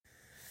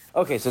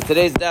Okay, so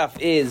today's daf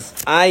is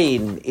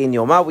Ayin in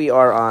Yoma. We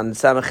are on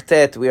Samech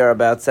Tet. We are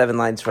about 7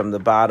 lines from the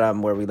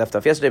bottom where we left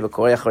off yesterday. This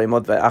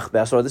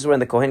is when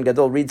the Kohen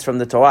Gadol reads from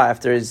the Torah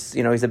after he's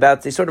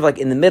sort of like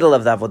in the middle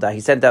of the Avodah.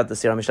 He sent out the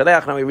Sirah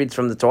Mishalech. Now he reads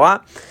from the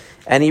Torah.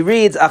 And he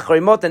reads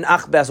Achrimot and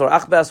Ach Be'asor.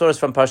 Ach Be'asor is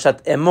from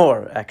Parshat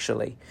Emor,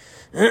 actually.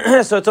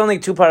 So it's only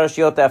two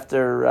parashiot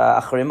after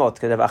Achrimot.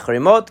 Because have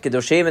Achrimot,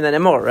 Kedoshim, and then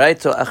Emor,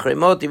 right? So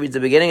Achrimot, he reads the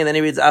beginning, and then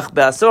he reads Ach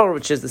Be'asor,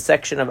 which is the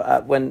section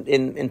of when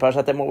in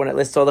Parashat Emor when it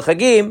lists all the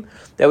Chagim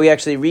that we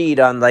actually read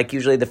on, like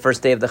usually the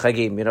first day of the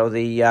Chagim. You know,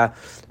 the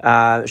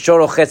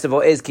Shoro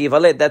Chesevo Ez Ki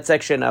Yivaled, that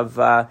section of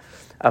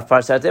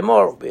Parashat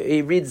Emor,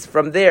 he reads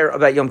from there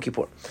about Yom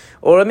Kippur.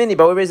 Or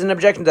but we raise an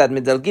objection to that.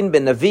 Midalgin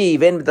ben Navi,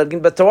 even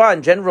Midalgin ben Torah.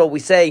 In general, we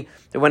say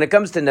that when it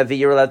comes to Navi,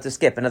 you're allowed to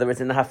skip. In other words,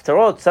 in the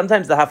Haftarot,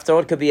 sometimes the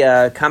Haftarot could be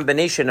a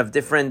combination of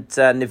different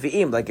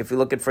Nevi'im. Like if you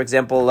look at, for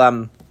example,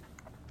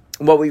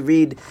 what we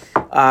read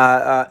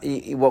on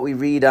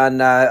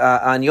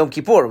Yom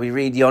Kippur, we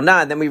read Yonah,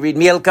 and then we read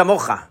Miel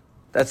Kamocha.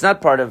 That's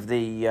not part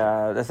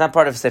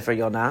of Sefer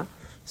Yonah.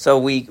 So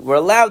we're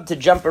allowed to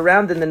jump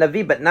around in the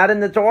Navi, but not in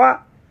the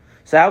Torah.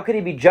 So how could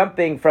he be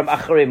jumping from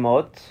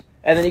Achrimot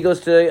and then he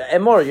goes to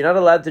Emor? You're not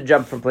allowed to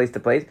jump from place to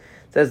place. It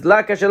says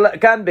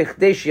kan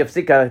bechdesh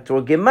yafsika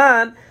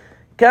turgeman,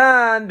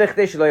 kan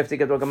bechdesh lo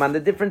yafsika turgeman. The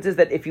difference is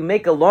that if you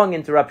make a long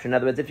interruption, in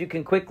other words, if you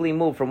can quickly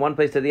move from one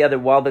place to the other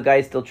while the guy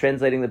is still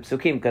translating the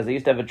psukim, because they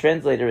used to have a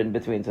translator in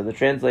between. So the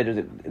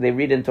translators they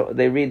read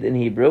in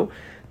Hebrew.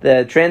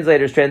 The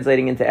translator is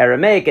translating into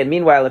Aramaic, and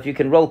meanwhile, if you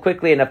can roll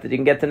quickly enough that you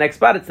can get to the next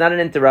spot, it's not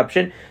an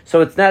interruption, so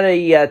it's not a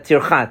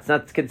tircha, it's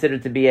not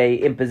considered to be a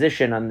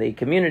imposition on the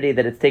community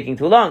that it's taking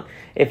too long.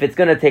 If it's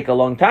going to take a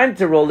long time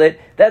to roll it,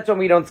 that's when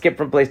we don't skip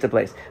from place to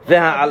place.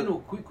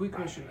 Quick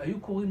question, are you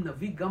calling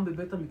Navi Gam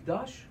Bebet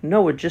HaMikdash?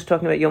 No, we're just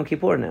talking about Yom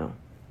Kippur now.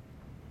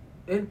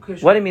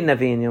 What do you mean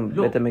Navi in Yom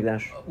Bet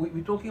HaMikdash?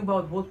 We're talking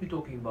about what we're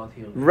talking about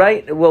here.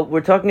 Right. Well, we're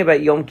talking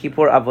about Yom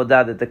Kippur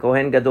Avodah that the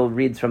Kohen Gadol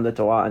reads from the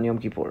Torah on Yom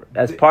Kippur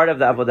as part of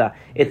the Avodah.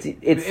 It's in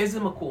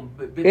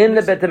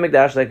the Bet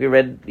HaMikdash, like we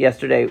read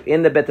yesterday.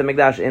 In the Bet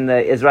HaMikdash, in the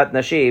Ezrat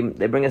Nashim,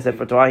 they bring us a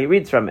Torah. He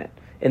reads from it.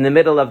 In the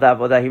middle of the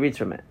Avodah, he reads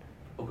from it.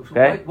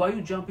 Okay. So why are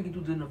you jumping into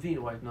the Navi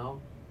right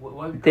now?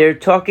 They're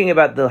talking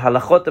about the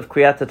halachot of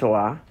Kriyat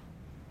Torah.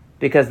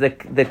 Because the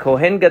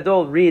Kohen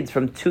Gadol reads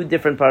from two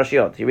different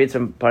parashiot. He reads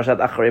from Parashat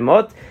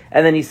Achrimot,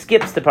 and then he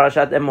skips to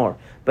Parashat Emor.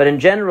 But in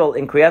general,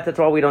 in Kriyat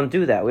Torah, we don't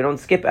do that. We don't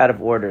skip out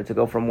of order to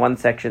go from one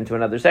section to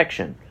another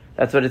section.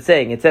 That's what it's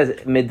saying. It says,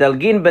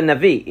 Medalgin ben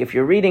Navi. If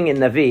you're reading in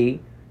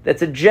Navi,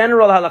 that's a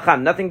general halakha,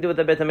 nothing to do with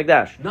the Beit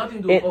HaMikdash.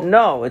 Nothing to do with...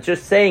 No, it's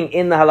just saying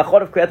in the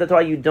halachot of Kriyat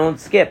Torah, you don't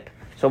skip.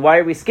 So why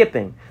are we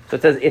skipping? So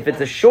it says, if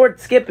it's a short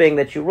skipping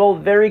that you roll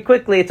very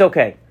quickly, it's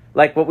okay.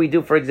 Like what we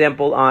do, for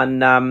example, on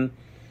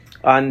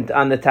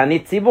the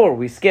Tanit Tzibur,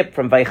 we skip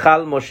from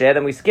Vaychal Moshe,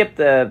 then we skip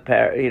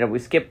we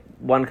skip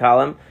one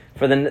column.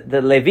 For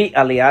the Levi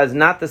Aliyah is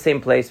not the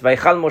same place.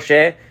 Vaychal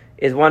Moshe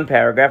is one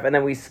paragraph, and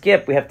then we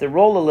have to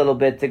roll a little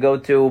bit to go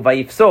to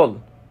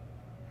Vayifsol.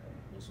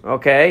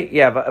 Okay,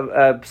 yeah,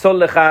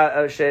 Psol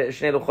Lecha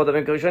Shnei Luchot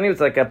Avim Karishonim, it's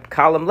like a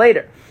column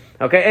later.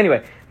 Okay,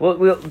 anyway,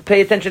 we'll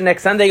pay attention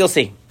next Sunday, you'll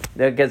see.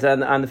 Because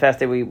on the fast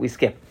day we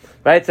skip.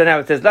 Right, so now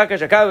it says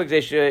Lakash Akavik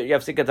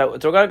Yafsika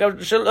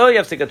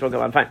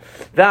Trogaman. Fine.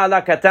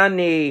 Va'ala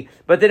Katani.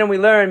 But then we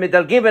learn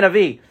Midalgin ben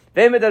Navi,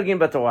 Ve'Midalgin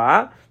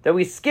b'Torah, that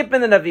we skip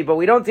in the Navi, but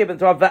we don't skip in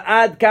the Torah.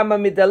 Va'ad Kama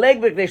Midaleg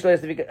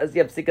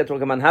Yafsika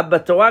Trogaman.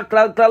 Habba Torah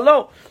Klal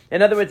Klalo.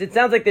 In other words, it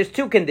sounds like there's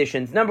two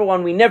conditions. Number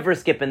one, we never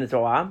skip in the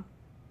Torah.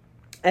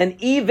 And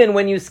even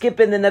when you skip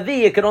in the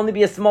Navi, it can only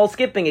be a small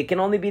skipping. It can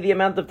only be the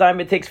amount of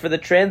time it takes for the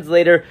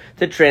translator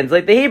to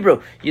translate the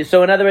Hebrew.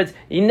 So in other words,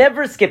 you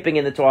never skipping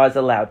in the Torah is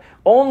allowed.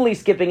 Only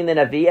skipping in the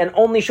Navi and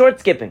only short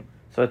skipping.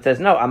 So it says,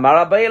 no.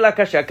 Amar Abayla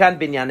kasha kan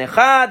binyan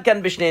echad,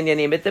 kan b'shnei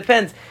inyanim. It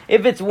depends.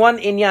 If it's one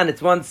inyan,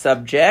 it's one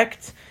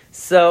subject,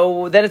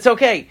 so then it's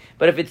okay.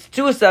 But if it's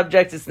two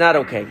subjects, it's not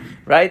okay.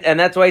 Right? And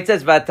that's why it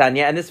says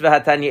Vatanya, and this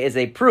Vatanya is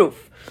a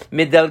proof.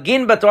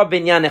 Midalgin b'Torah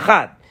binyan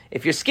echad.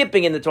 If you're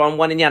skipping in the Torah on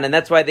one inyan, and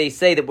that's why they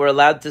say that we're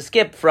allowed to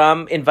skip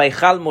from in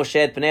Vaychal Moshe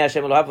et Pnei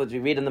Hashem Elohav, which we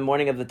read in the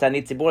morning of the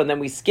Tanit Tzibur, and then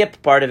we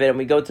skip part of it, and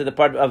we go to the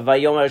part of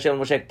Vayomer Hashem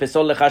Moshe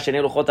Pesol Lecha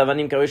Shnei Luchot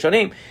Avanim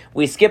Karishonim.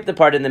 We skip the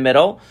part in the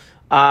middle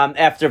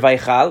after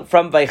Vaychal,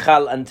 from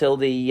Vaychal until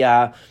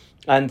Vayomer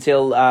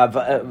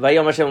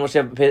Hashem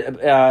Moshe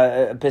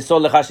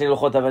Pesol Lecha Shnei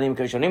Luchot Avanim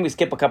Karishonim. We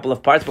skip a couple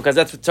of parts because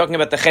that's talking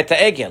about the Chet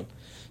HaEgel.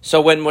 So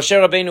when Moshe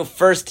Rabbeinu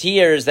first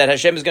hears that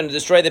Hashem is going to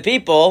destroy the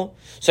people,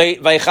 so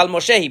Vaychal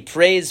Moshe, he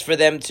prays for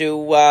them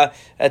to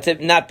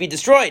not be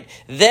destroyed.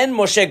 Then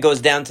Moshe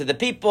goes down to the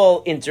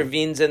people,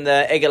 intervenes in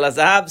the Egel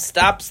HaZahav,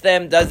 stops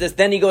them, does this.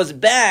 Then he goes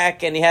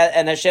back and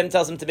Hashem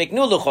tells him to make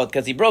new luchot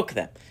because he broke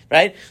them.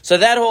 Right? So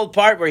that whole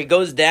part where he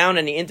goes down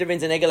and he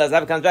intervenes in Egel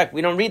HaZahav, comes back,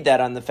 we don't read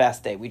that on the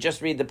fast day. We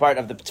just read the part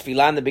of the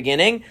tefillah in the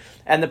beginning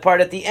and the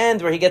part at the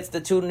end where he gets the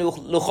two new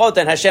luchot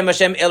and Hashem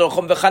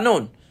Elohim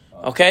v'chanun.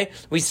 Okay,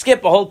 we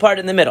skip a whole part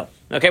in the middle.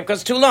 Okay, because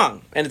it's too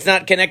long and it's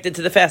not connected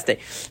to the fast day.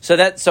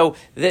 So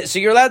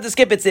you're allowed to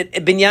skip. It's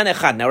binyan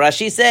echad. Now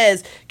Rashi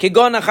says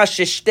kigon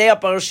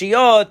shtei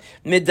parashiyot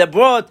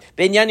midabrot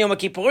binyan Yom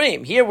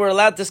Kippurim. Here we're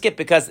allowed to skip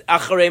because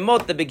Acharei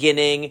Mot, the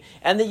beginning,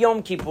 and the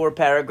Yom Kippur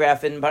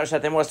paragraph in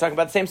Parashat Emor is talking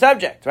about the same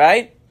subject,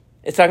 right?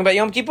 It's talking about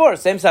Yom Kippur,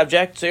 same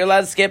subject. So you're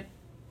allowed to skip.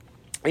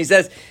 He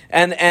says,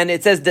 and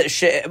it says that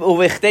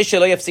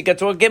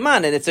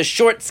and it's a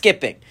short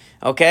skipping,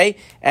 okay?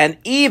 And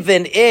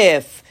even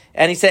if,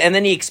 and he said, and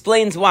then he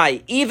explains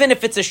why. Even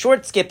if it's a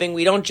short skipping,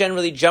 we don't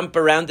generally jump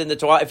around in the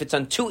Torah. If it's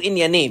on two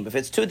inyanim, if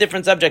it's two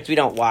different subjects, we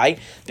don't. Why?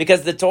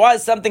 Because the Torah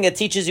is something that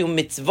teaches you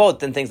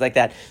mitzvot and things like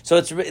that. So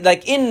it's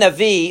like in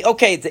Navi,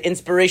 okay, it's an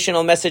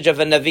inspirational message of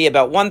a Navi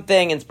about one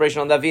thing,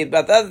 inspirational Navi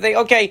about the other thing.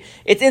 Okay,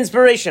 it's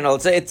inspirational.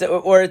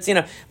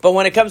 But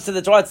when it comes to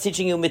the Torah, it's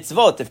teaching you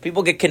mitzvot. If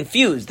people get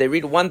confused, they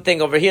read one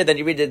thing over here, then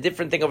you read a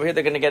different thing over here,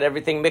 they're going to get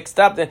everything mixed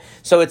up.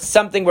 So it's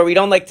something where we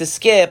don't like to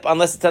skip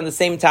unless it's on the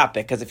same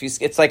topic. Because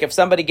it's like if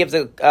somebody gives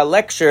a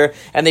lecture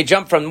and they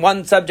jump from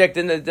one subject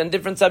and a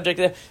different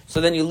subject,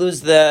 so then you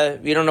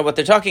don't know what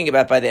they're talking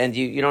about by the end.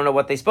 You don't know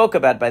what they spoke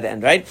about by the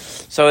end, right?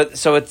 So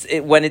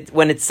when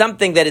it's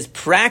something that is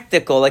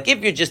practical, like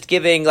if you're just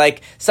giving,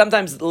 like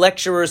sometimes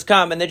lecturers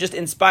come and they're just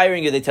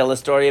inspiring you. They tell a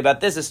story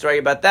about this, a story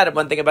about that,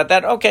 one thing about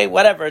that. Okay,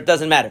 whatever, it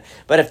doesn't matter.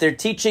 But if they're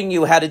teaching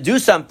you how to do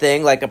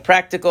something, like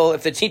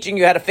if they're teaching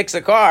you how to fix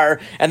a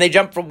car and they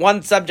jump from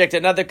one subject to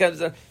another,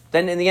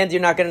 then in the end you're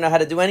not going to know how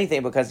to do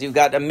anything because you've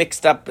got a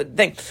mixed up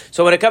thing.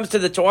 So when it comes to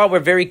the Torah, we're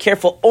very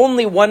careful.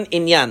 Only one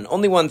inyan,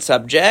 only one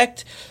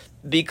subject,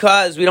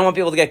 because we don't want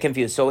people to get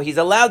confused. So he's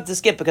allowed to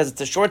skip because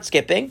it's a short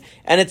skipping,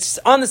 and it's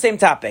on the same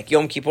topic.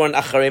 Yom Kippur and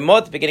Acharei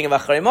Mot, beginning of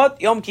Acharei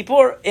Mot. Yom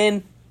Kippur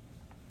in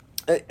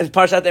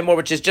Parashat Emor,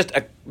 which is just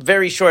a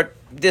very short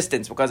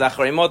distance, because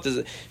Acharei Mot is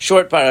a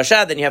short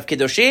parasha, then you have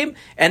Kiddushim,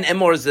 and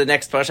Emor is the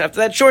next parasha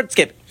after that, short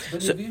skip. But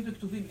Nevi'im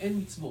v'Ktuvim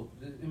and mitzvot,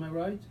 am I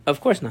right?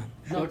 Of course not.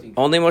 Nothing.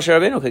 Only Moshe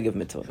Rabbeinu could give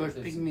mitzvot. Short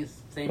skipping means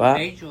same What?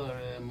 page or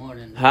more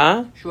than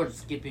short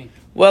skipping?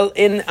 Well,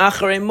 in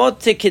Acharei Mot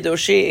to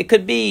Kiddushi, it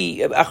could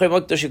be Acharei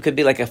Mot Kiddushi could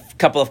be like a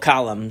couple of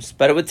columns,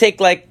 but it would take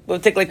like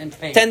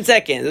 10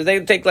 seconds. It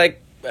would take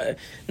like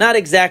not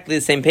exactly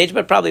the same page,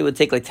 but probably would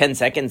take like 10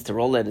 seconds to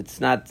roll it. It's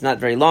not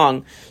very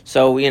long,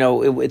 so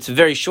it's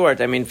very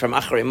short. I mean, from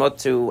Acharei Mot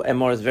to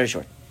Emor is very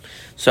short.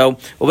 So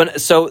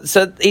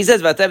he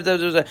says,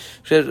 and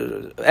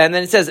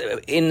then it says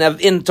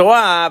in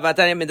Torah,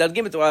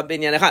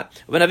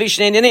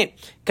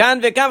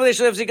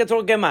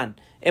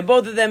 in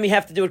both of them, you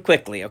have to do it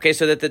quickly, okay?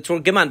 So that the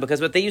Turgeman,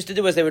 because what they used to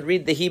do is they would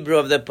read the Hebrew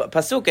of the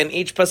pasuk, and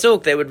each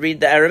pasuk they would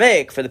read the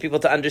Aramaic for the people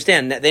to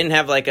understand. They didn't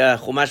have like a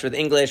chumash with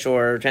English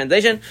or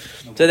translation,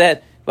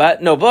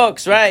 no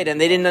books, right?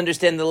 And they didn't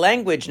understand the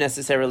language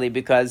necessarily,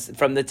 because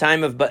from the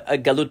time of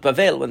Galut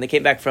Bavel, when they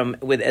came back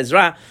with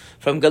Ezra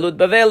from Galut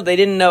Bavel, they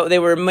didn't know, they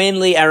were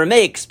mainly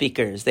Aramaic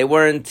speakers. They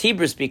weren't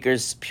Hebrew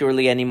speakers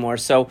purely anymore.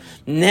 So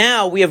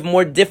now we have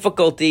more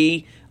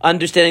difficulty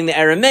understanding the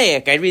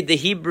Aramaic. I read the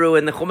Hebrew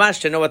and the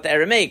Chumash to know what the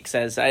Aramaic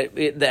says.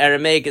 The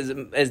Aramaic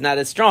is not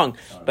as strong.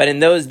 But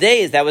in those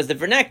days, that was the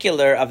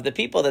vernacular of the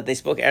people, that they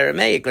spoke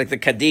Aramaic, like the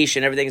Kaddish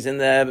and everything is in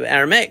the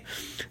Aramaic.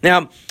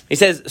 Now, he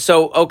says,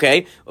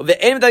 okay,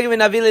 but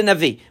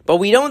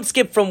we don't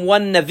skip from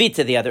one Navi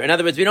to the other. In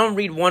other words, we don't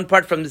read one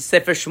part from the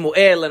Sefer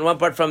Shmuel and one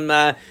part from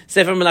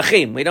Sefer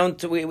Melachim.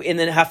 In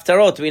the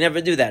Haftarot, we never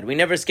do that. We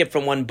never skip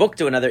from one book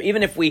to another.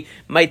 Even if we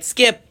might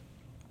skip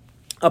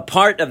a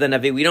part of the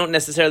Navi, we don't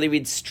necessarily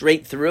read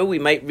straight through. We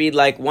might read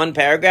like one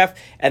paragraph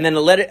and then a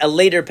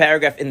later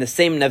paragraph in the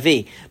same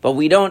Navi. But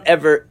we don't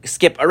ever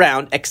skip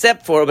around,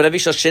 except for the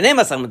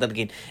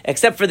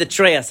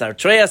Trei Asar.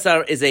 Trei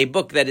Asar is a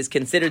book that is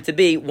considered to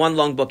be one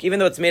long book, even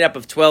though it's made up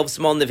of 12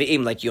 small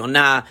Nevi'im, like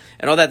Yonah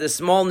and all that, the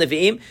small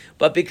Nevi'im.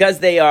 But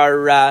because they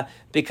are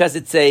because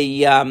it's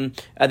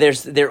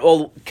they're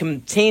all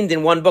contained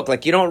in one book.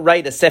 Like you don't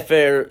write a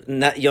Sefer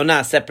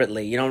Yonah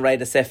separately. You don't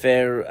write a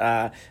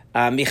Sefer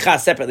Micha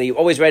separately. You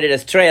always write it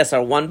as Trei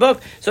Asar, one book.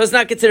 So it's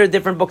not considered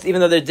different books,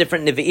 even though they're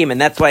different Nevi'im. And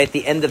that's why at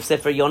the end of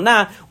Sefer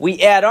Yonah,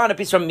 we add on a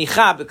piece from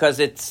Micha, because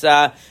it's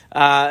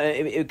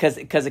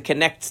because it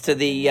connects to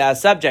the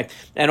subject.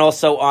 And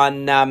also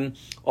on the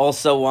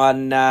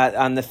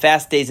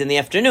fast days in the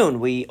afternoon,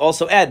 we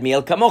also add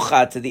Miel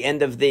Kamocha to the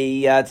end of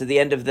the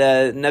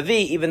Navi,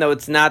 even though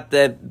it's not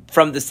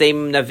from the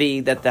same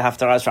Navi that the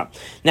Haftarah is from.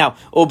 Now,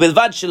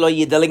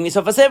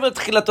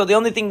 the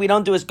only thing we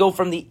don't do is go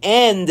from the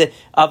end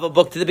of a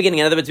book to the beginning.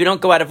 In other words, we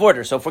don't go out of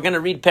order. So if we're going to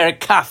read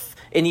Perek Kaf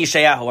in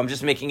Yeshayahu, I'm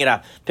just making it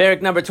up,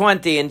 Perek number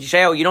 20 in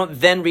Yeshayahu, you don't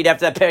then read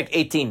after that Perek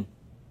 18.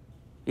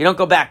 You don't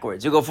go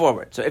backwards, you go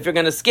forward. So if you're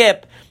going to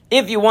skip,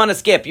 if you want to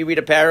skip, you read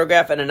a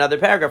paragraph and another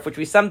paragraph, which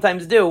we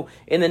sometimes do.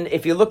 And then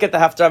if you look at the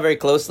Haftarah very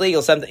closely,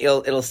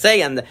 it'll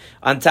say on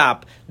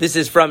top, this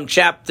is from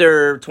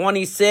chapter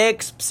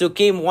 26,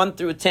 Psukim 1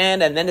 through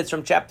 10, and then it's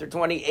from chapter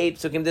 28,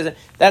 Psukim.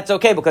 That's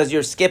okay, because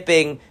you're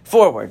skipping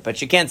forward,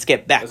 but you can't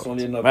skip backwards. That's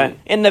only in Navi. Right?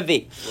 In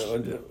Navi.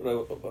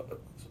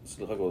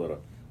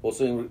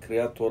 Also in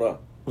Kriyat Torah.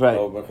 Right.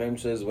 Rabbi Chaim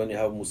says when you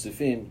have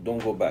musifim,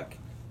 don't go back.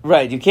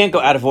 Right, you can't go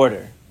out of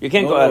order. You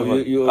can't go out of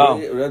order. You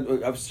already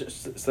read, have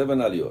 7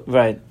 aliyot.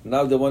 Right.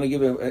 Now they want to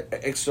give an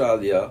extra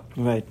aliyah.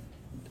 Right.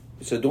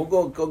 So don't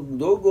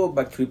go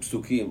back 3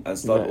 psukim and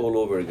start Right. all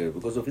over again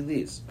because of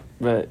this.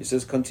 Right. He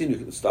says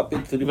continue. Stop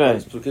it 3 Right.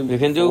 psukim. You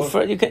can do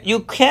you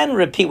can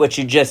repeat what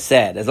you just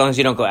said as long as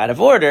you don't go out of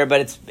order,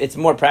 but it's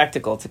more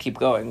practical to keep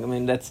going. I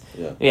mean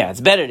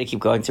it's better to keep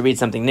going to read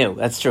something new.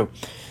 That's true.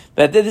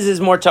 But this is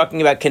more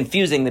talking about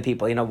confusing the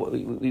people. You know,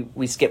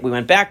 we skipped. We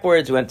went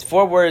backwards. We went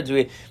forwards.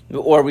 We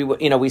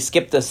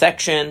skipped a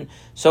section.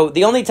 So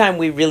the only time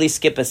we really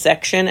skip a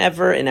section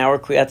ever in our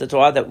Kriyat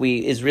Torah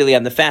is really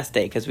on the fast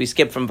day, because we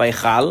skip from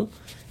Vaychal.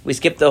 We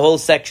skip the whole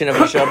section of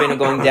Moshe Rabbeinu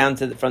going down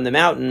from the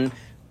mountain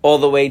all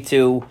the way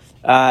to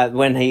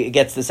when he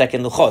gets the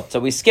second Luchot.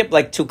 So we skip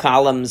like 2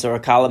 columns or a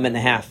column and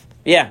a half.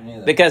 Yeah,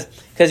 because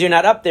you're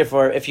not up there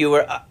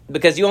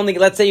because you only,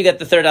 let's say you get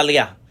the 3rd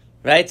Aliyah.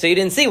 Right? So you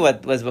didn't see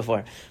what was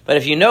before. But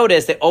if you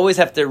notice, they always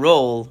have to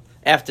roll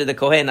after the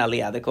Kohen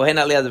Aliyah. The Kohen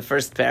Aliyah is the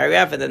first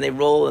paragraph, and then they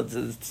roll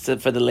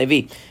for the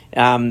Levi.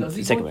 Does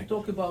he want to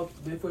talk about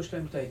מאיפה יש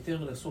להם את ההיתר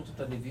לעשות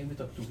את הנביאים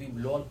ואת הכתובים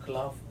לא על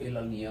קלף אלא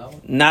על נייר?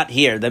 Not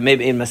here.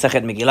 Maybe in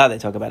Masechet Megillah they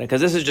talk about it,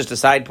 because this is just a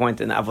side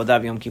point in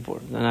Avodah Yom Kippur.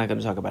 They're not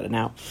going to talk about it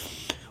now.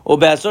 So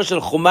there's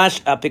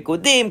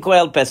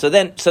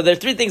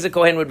 3 things a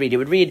Kohen would read. He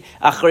would read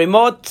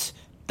Achrimot,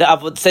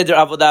 the Seder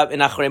Avodah in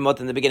Achrimot,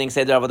 in the beginning,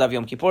 Seder Avodah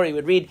Yom Kippur. He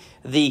would read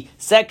the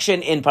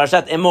section in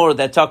Parshat Emor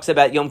that talks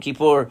about Yom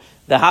Kippur,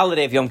 the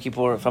holiday of Yom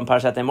Kippur from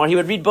Parshat Emor. He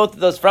would read both of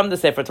those from the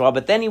Sefer Torah,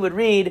 but then he would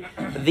read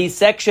the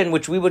section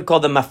which we would call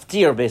the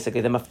Maftir,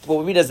 basically. What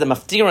we read as the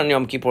Maftir on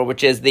Yom Kippur,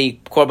 which is the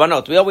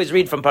Korbanot. We always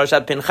read from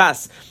Parshat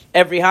Pinchas.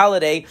 Every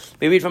holiday,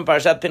 we read from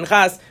Parshat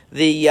Pinchas.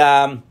 The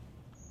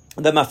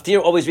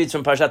Maftir always reads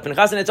from Parshat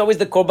Pinchas, and it's always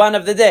the Korban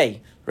of the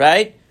day,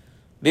 right?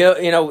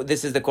 You know,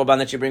 this is the korban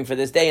that you bring for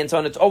this day, and so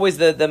on. It's always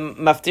the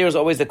maftir is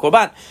always the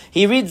korban.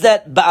 He reads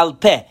that ba'al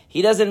peh.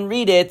 He doesn't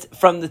read it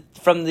from the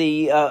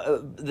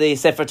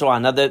Sefer Torah.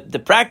 Now,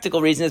 the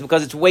practical reason is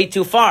because it's way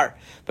too far.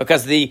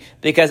 Because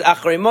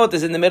Achrimot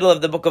is in the middle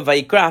of the book of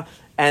Vayikra,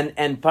 and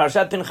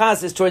Parashat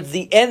Pinchas is towards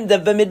the end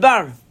of the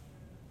Midbar.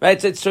 Right,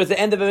 so it's towards the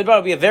end of the Midbar.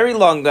 It'll be a very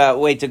long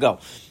way to go.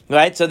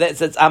 Right, so that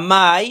says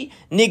Amai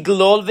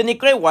Niglol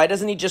v'Nikre. Why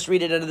doesn't he just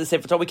read it out of the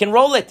Sefer Torah? We can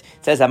roll it.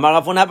 It says Amar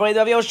Rav Huna bar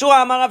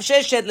Yoshua Amar Rav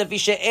Sheshet lefi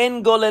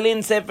she'en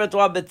golelin Sefer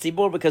Torah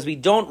b'tzibur, because we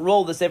don't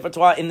roll the Sefer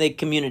Torah in the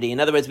community. In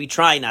other words, we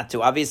try not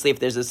to. Obviously, if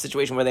there's a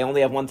situation where they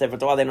only have one Sefer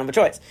Torah, they don't have a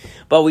choice.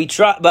 But we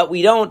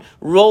don't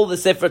roll the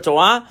Sefer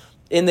Torah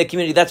in the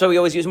community. That's why we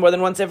always use more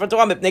than one Sefer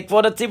Torah,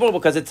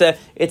 because it's a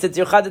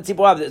tirchad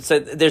tzibur. So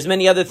there's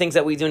many other things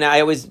that we do now.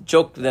 I always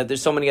joke that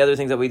there's so many other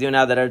things that we do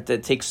now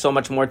that take so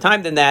much more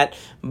time than that.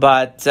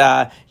 But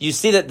you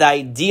see that the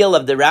ideal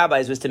of the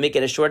rabbis was to make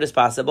it as short as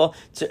possible,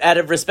 out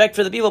of respect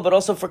for the people, but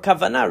also for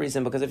kavanah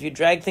reason. Because if you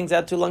drag things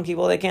out too long,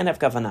 people they can't have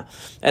kavanah.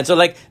 And so,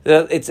 like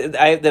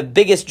the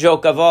biggest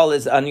joke of all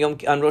is on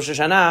Rosh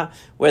Hashanah,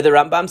 where the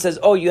Rambam says,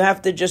 "Oh, you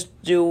have to just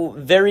do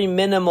very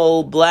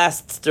minimal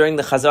blasts during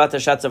the Chazarat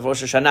Hashatz of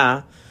Rosh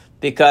Hashanah,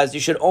 because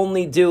you should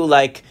only do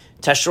like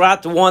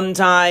Tashrat one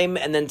time,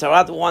 and then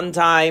Tarat one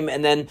time,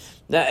 and then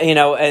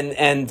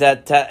Tashrat,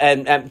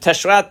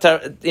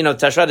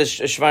 Tashrat is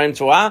Shvarim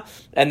Truah,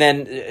 and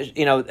then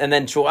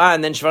Truah,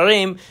 and then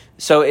Shvarim.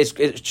 So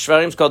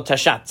Shvarim's called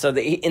Tashat. So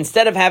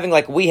instead of having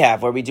like we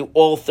have, where we do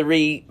all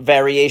 3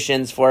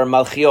 variations for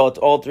Malchiot,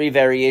 all 3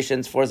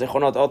 variations for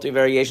Zechonot, all 3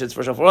 variations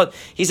for Shofarot,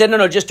 he said,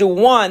 no, just do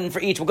 1 for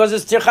each, because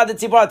it's Tirchad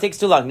Tzibur, it takes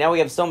too long. Now we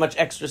have so much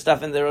extra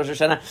stuff in the Rosh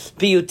Hashanah,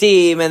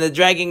 Piyutim, and the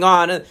dragging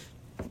on.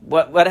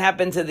 What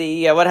happened to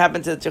the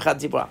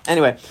Tirchad Tzibur?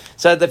 Anyway,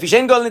 so the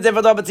Fishen Gol in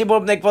Sefer Torah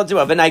B'Tzibur B'nei Kvod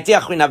Tzibur V'naiti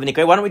Achrina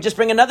V'Nikra. Why don't we just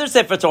bring another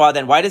Sefer Torah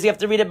then? Why does he have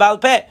to read it Baal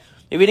Peh?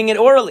 You're reading it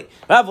orally.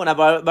 Rav Huna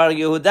bar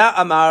Yehuda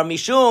Amar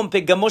Mishum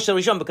Pigamush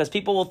Rishon, because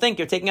people will think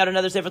you're taking out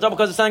another Sefer Torah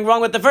because there's something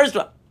wrong with the first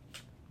one.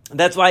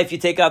 That's why if you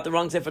take out the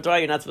wrong Sefer Torah,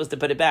 you're not supposed to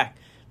put it back.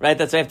 Right?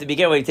 That's why you have to be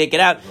careful. You take it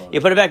out, you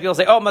put it back. People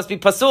say, "Oh, it must be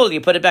pasul."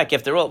 You put it back. You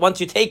have to roll. Once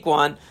you take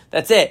one,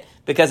 that's it.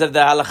 Because of the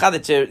halacha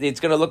that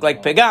it's going to look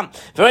like pegam.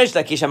 The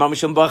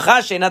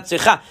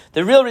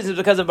real reason is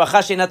because of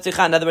bracha she'enat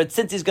tzricha. In other words,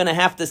 since he's going to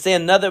have to say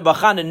another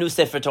bracha in a new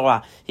Sefer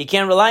Torah, he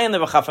can't rely on the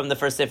bracha from the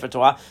first Sefer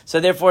Torah. So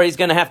therefore, he's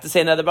going to have to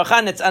say another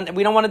bracha, and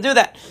we don't want to do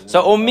that.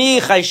 So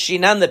omi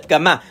chayshinan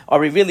lepgama. Are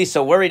we really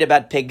so worried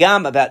about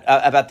pegam,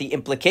 about the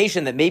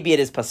implication that maybe it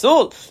is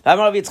pasul?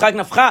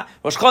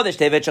 Rosh Chodesh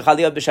tevet shechal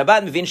liot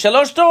b'Shabbat mevin 3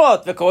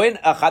 Torot v'kohen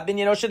achad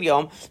b'nyano shel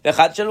yom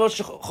v'achad shel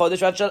Rosh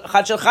Chodesh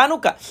v'achad shel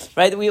Chanukah.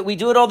 Right? We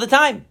do it all the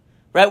time,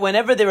 right?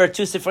 Whenever there are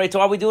 2 Sifrei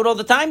Torah, we do it all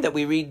the time. That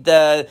we read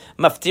the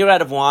Maftir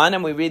out of one,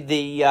 and we read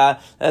the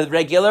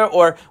regular,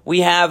 or we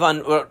have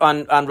on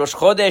Rosh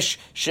Chodesh.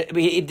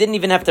 He didn't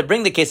even have to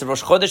bring the case of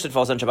Rosh Chodesh that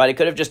falls on Shabbat. He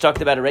could have just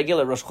talked about a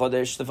regular Rosh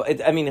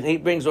Chodesh. He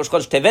brings Rosh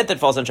Chodesh Tevet that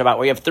falls on Shabbat,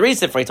 where you have 3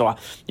 Sifrei Torah.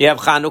 You have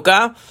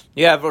Chanukah,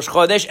 you have Rosh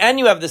Chodesh, and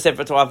you have the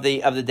Sefer Torah of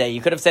the day. You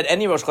could have said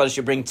any Rosh Chodesh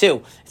you bring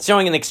 2. It's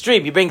showing an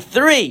extreme. You bring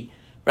 3.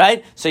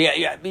 Right? So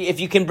if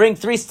you can bring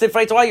 3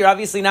 Sifrei Torah, you're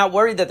obviously not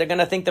worried that they're going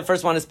to think the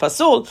first one is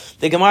Pasul.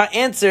 The Gemara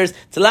answers,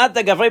 the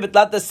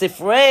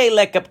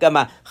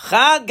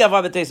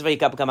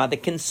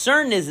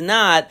concern is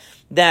not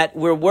that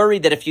we're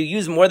worried that if you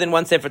use more than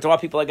one Sefer Torah,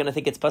 people are going to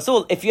think it's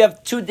Pasul. If you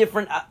have 2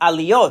 different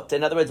aliyot,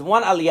 in other words,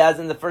 one aliyah is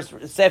in the first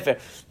Sefer,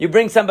 you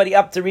bring somebody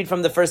up to read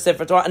from the first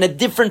Sefer Torah, and a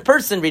different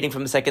person reading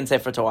from the second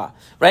Sefer Torah,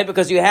 right?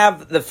 Because you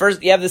have the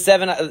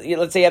 7,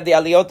 let's say you have the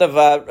aliyot of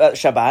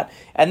Shabbat,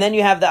 and then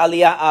you have the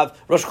aliyah of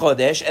Rosh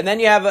Chodesh, and then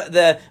you have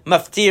the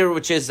maftir,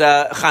 which is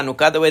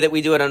Chanukah, the way that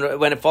we do it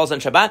when it falls on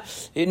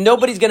Shabbat.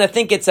 Nobody's going to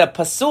think it's a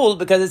Pasul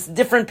because it's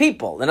different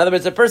people. In other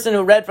words, a person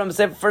who read from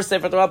the first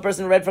Sefer Torah, a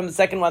person who read from the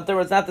second one,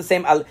 third, it's not the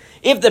same.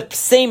 If the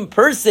same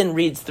person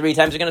reads 3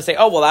 times, you're going to say,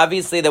 oh, well,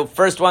 obviously the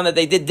first one that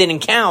they didn't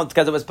count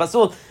because it was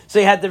Pasul, so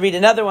you had to read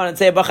another one and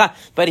say a Bacha.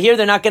 But here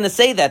they're not going to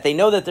say that. They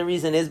know that the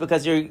reason is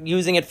because you're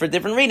using it for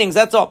different readings.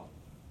 That's all.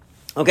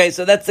 Okay,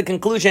 so that's the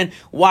conclusion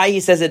why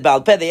he says it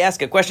Baal Peh. They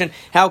ask a question,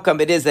 how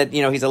come it is that,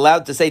 he's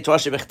allowed to say Torah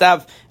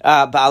Shebichtav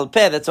Baal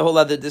Peh? That's a whole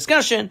other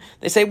discussion.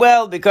 They say,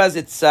 well, because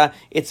it's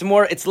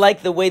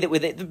like the way that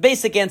the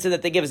basic answer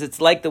that they give is it's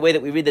like the way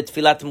that we read the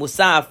Tfilat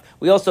Musaf.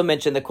 We also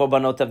mentioned the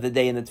Korbanot of the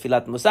day in the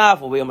Tfilat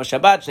Musaf, or Yom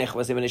HaShabbat.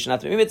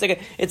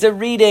 It's a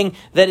reading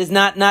that is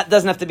not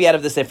doesn't have to be out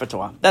of the Sefer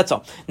Torah. That's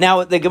all.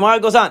 Now, the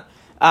Gemara goes on.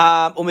 He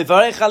says,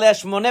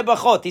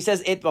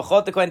 8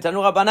 bachot, the Kohen Tanu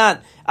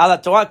Rabbanan,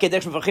 ala Torah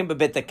kedech mevarchim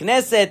bebet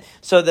knesset.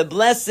 So the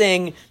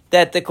blessing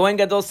that the Kohen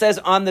Gadol says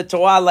on the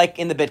Torah, like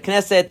in the Bet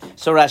Knesset.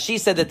 So Rashi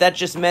said that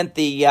just meant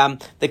the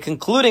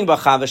concluding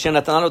bracha, v'shem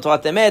natananu Torah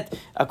temet.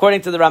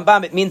 According to the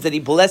Rambam, it means that he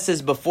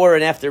blesses before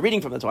and after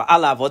reading from the Torah.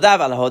 Ala avodav,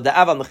 ala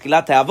hodaav, al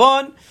mechilat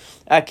ha'avon.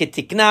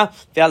 כתקנה,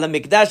 ועל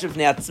המקדש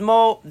בפני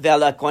עצמו,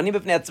 ועל הכהנים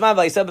בפני עצמם,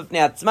 ועל ישראל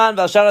בפני עצמן,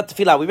 ועל שאר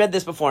התפילה. We read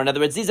this before. In other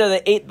words, these are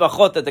the 8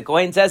 brachot that the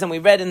Kohen says, and we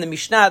read in the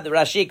Mishnah, the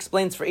Rashi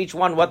explains for each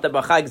one what the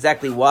bracha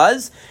exactly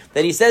was,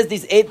 that he says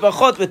these 8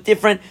 brachot with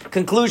different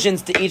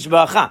conclusions to each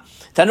bracha.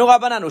 Tanu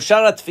Rabbanan,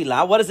 ushar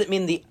tefillah. What does it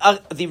mean, the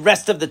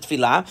rest of the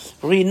tefillah?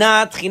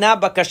 Rina, tchina,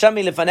 bakasha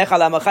milefanecha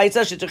la'amacha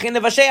yitzah shetuchin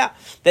levashea.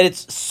 That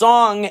it's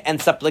song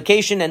and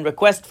supplication and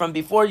request from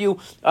before you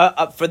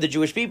for the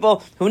Jewish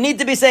people who need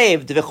to be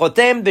saved.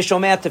 V'chotem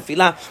b'shomei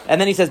tefillah. And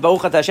then he says,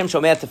 Baruch atah Hashem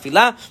shomei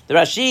tefillah. The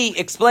Rashi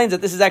explains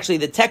that this is actually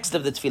the text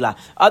of the tefillah.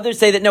 Others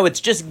say that no, it's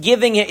just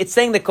giving it. It's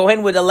saying the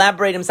Kohen would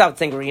elaborate himself. It's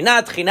saying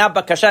Rina, tchina,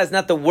 bakasha is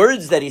not the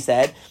words that he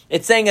said.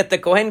 It's saying that the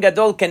Kohen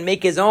Gadol can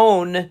make his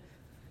own.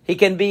 He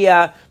can be,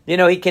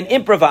 he can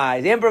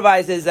improvise. He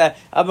improvises a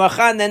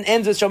marchan and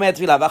ends with Shomei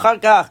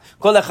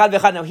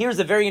Tefillah. Now, here's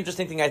a very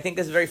interesting thing. I think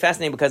this is very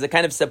fascinating because it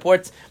kind of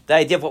supports the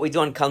idea of what we do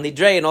on Kal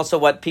Nidrei and also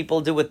what people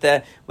do with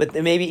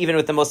maybe even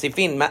with the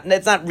Mosifin.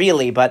 It's not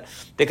really, but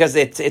because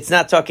it's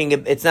not saying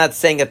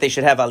that they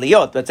should have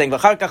aliyot, but it's saying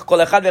v'char kach kol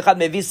echad v'echad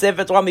mevi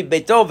sefer Torah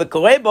mibeito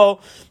v'korei bo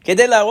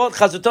kedei la'arot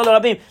chazuto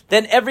l'rabim.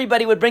 Then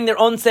everybody would bring their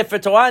own sefer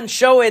Torah and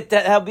show it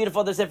how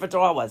beautiful the sefer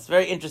Torah was.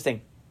 Very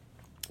interesting.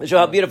 Show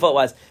how beautiful it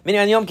was.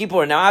 Meaning on Yom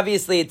Kippur. Now,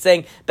 obviously, it's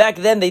saying back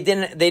then they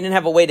didn't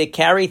have a way to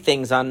carry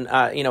things on,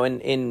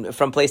 in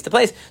from place to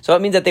place. So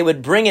it means that they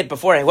would bring it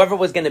before whoever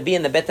was going to be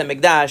in the Bet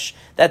HaMikdash,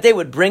 that they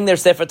would bring their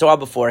Sefer Torah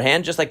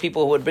beforehand, just like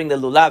people who would bring the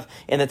lulav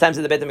in the times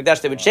of the Bet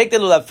HaMikdash. They would shake the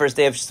lulav first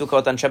day of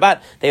Sukkot on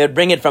Shabbat. They would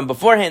bring it from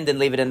beforehand and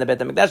leave it in the Bet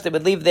HaMikdash. They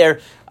would leave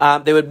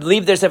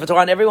their Sefer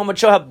Torah, and everyone would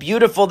show how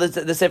beautiful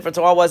the Sefer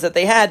Torah was that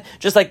they had,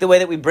 just like the way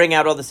that we bring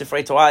out all the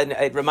Sifrei Torah. And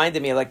it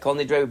reminded me of like Kol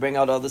Nidrei, we bring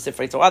out all the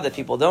Sifrei Torah that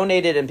people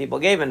donated and people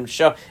gave, and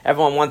show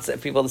everyone wants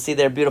people to see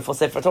their beautiful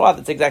Sefer Torah.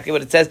 That's exactly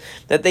what it says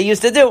that they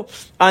used to do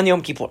on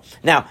Yom Kippur.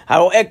 Now,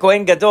 Haroeh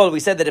Kohen Gadol, we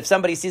said that if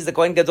somebody sees the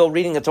Kohen Gadol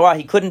reading the Torah,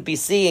 he couldn't be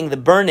seeing the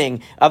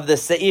burning of the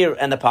Seir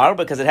and the Par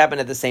because it happened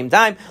at the same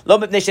time. Lo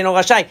mipnei she'eino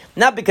rashai,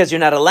 not because you're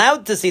not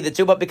allowed to see the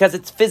two, but because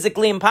it's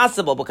physically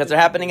impossible because they're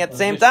happening at the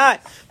same time.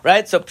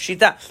 Right? So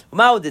pshita.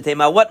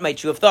 What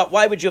might you have thought?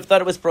 Why would you have thought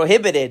it was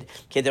prohibited?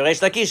 You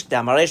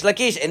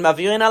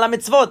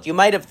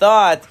might have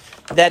thought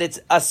that it's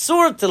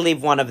asur to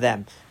leave one of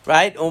them,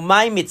 right?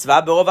 Umay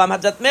mitzvah berovam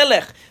hadat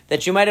melech.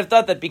 That you might have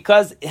thought that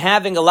because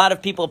having a lot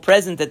of people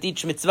present at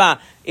each mitzvah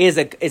is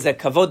a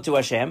kavod to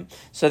Hashem,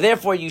 so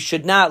therefore you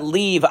should not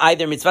leave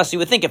either mitzvah. So you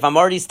would think, if I'm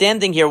already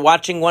standing here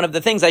watching one of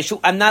the things,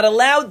 I'm not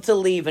allowed to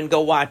leave and go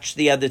watch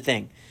the other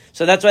thing.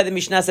 So that's why the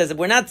Mishnah says that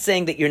we're not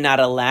saying that you're not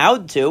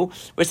allowed to.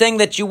 We're saying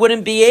that you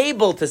wouldn't be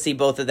able to see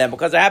both of them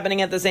because they're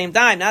happening at the same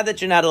time. Not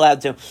that you're not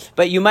allowed to.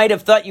 But you might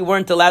have thought you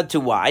weren't allowed to.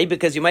 Why?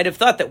 Because you might have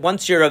thought that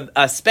once you're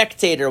a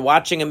spectator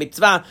watching a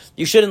mitzvah,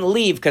 you shouldn't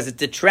leave because it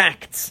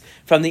detracts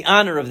from the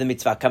honor of the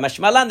mitzvah. Kamash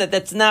malan,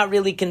 that's not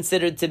really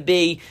considered to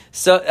be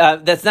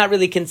that's not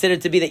really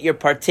considered to be that you're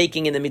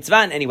partaking in the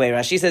mitzvah in any way.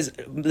 Rashi says,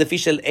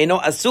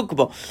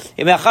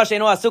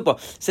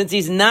 since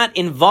he's not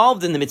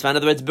involved in the mitzvah. In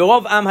other words,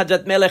 berov am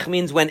hadat melech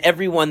means when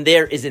everyone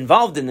there is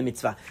involved in the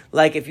mitzvah.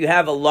 Like if you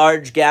have a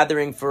large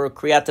gathering for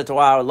Kriyat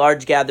Torah, or a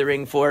large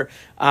gathering for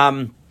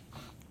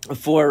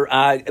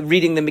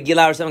reading the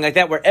Megillah or something like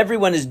that, where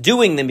everyone is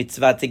doing the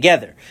mitzvah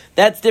together.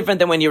 That's different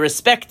than when you're a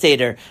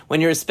spectator.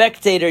 When you're a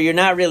spectator, you're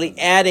not really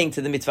adding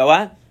to the mitzvah.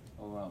 What?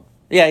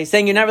 Yeah, he's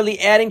saying you're not really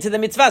adding to the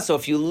mitzvah. So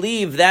if you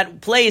leave that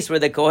place where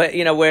the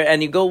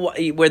and you go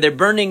where they're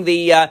burning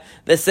the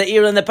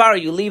seir and the parah,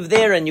 you leave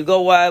there and you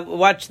go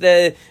watch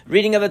the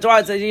reading of the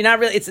Torah. So you're not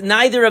really. It's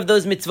neither of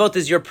those mitzvot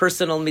is your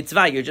personal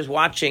mitzvah. You're just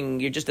watching.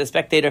 You're just a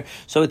spectator.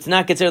 So it's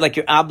not considered like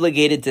you're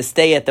obligated to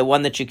stay at the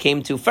one that you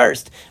came to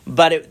first.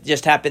 But it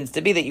just happens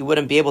to be that you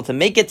wouldn't be able to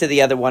make it to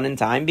the other one in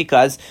time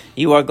because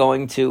you are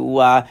going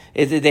to.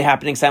 They're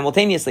happening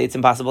simultaneously. It's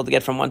impossible to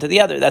get from one to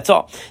the other. That's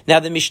all. Now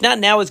the Mishnah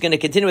now is going to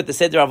continue with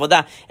the Seder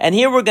Avodah, and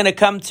here we're going to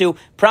come to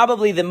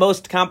probably the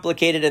most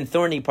complicated and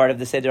thorny part of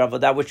the Seder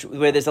Avodah,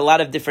 where there's a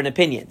lot of different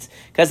opinions.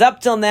 Because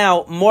up till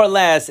now, more or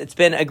less, it's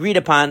been agreed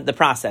upon the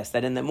process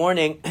that in the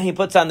morning he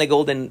puts on the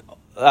golden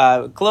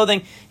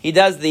clothing. He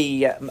does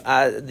the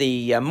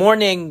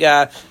morning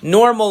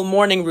normal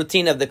morning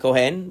routine of the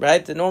Kohen,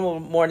 right? The normal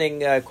morning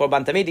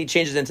Korban Tamid. He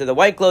changes into the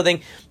white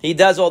clothing. He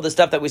does all the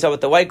stuff that we saw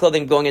with the white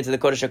clothing, going into the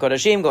Kodesh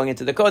HaKodashim, going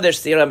into the Kodesh,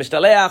 Sira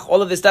Mishtaleach,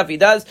 all of this stuff he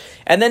does.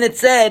 And then it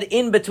said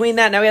in between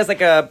that, now he has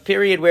like a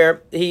period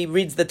where he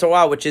reads the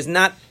Torah, which is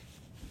not.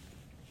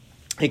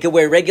 He could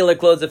wear regular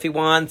clothes if he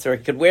wants, or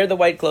he could wear the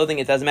white clothing.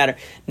 It doesn't matter.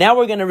 Now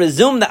we're going to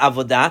resume the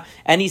avodah,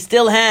 and he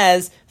still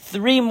has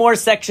 3 more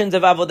sections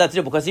of avodah to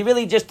do, because he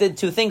really just did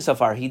 2 things so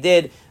far. He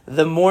did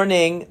the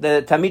morning,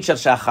 the Tamid Shel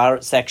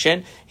Shachar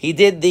section. He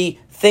did the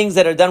things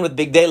that are done with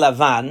Bigdei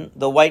Lavan,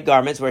 the white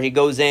garments, where he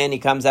goes in, he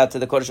comes out to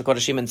the Kodesh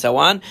HaKodashim and so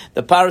on,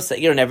 the Parah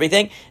Seir and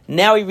everything.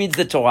 Now he reads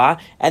the Torah,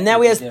 and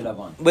now he has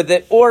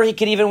or he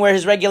could even wear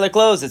his regular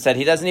clothes. It said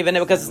he doesn't even,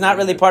 because it's not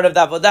really part of the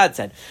avodah. It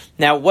said.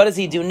 Now what does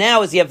he do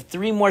now? Is he have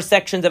 3 more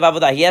sections of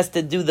avodah. He has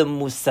to do the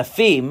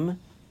musafim.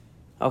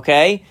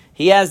 Okay,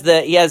 he has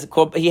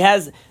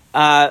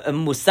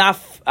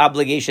musaf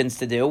obligations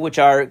to do, which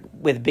are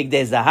with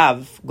Bigdei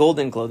Zahav,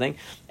 golden clothing,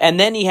 and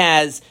then he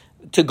has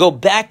to go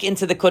back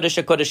into the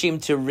Kodesh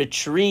HaKodashim to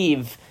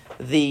retrieve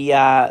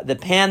the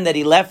pan that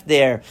he left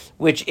there,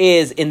 which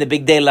is in the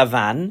Bigdei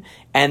Lavan,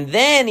 and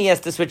then he has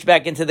to switch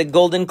back into the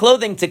golden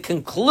clothing to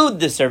conclude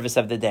the service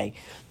of the day.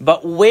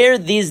 But where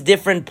these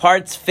different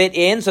parts fit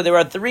in, so there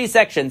are 3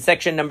 sections.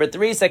 Section number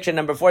 3, section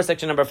number 4,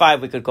 section number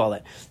 5, we could call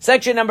it.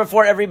 Section number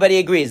 4, everybody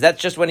agrees. That's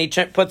just when he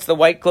puts the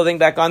white clothing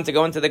back on to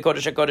go into the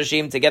Kodesh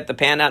HaKodashim to get the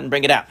pan out and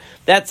bring it out.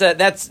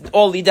 That's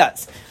all he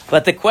does.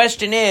 But the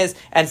question is,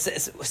 and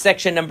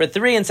section number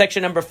 3 and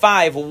section number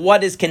 5,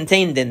 what is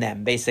contained in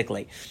them,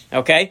 basically?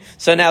 Okay?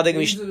 So now the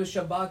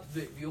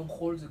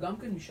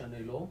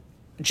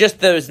just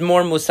there's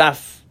more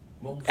musaf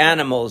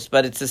animals,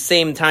 but it's the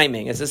same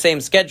timing. It's the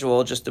same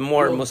schedule, just the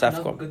more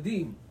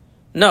musaf.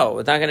 No,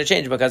 it's not going to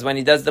change, because when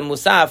he does the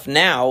musaf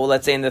now,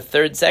 let's say in the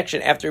 3rd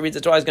section, after he reads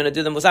the Torah, he's going to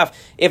do the musaf.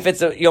 If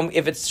it's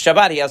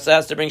Shabbat, he also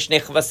has to bring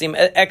shnei chavasim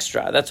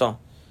extra. That's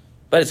all.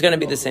 But it's going to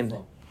be the same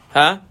thing.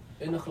 Huh?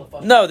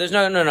 No, there's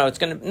no. It's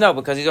going to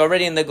because he's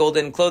already in the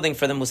golden clothing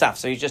for the musaf.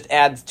 So he just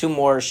adds 2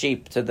 more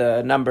sheep to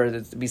the number.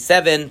 That'd be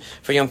 7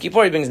 for Yom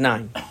Kippur. He brings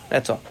 9.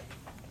 That's all.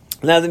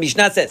 Now the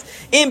Mishnah says,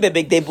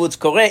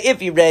 if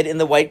he read in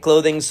the white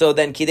clothing, so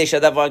then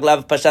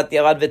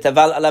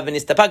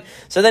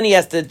so then he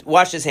has to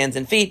wash his hands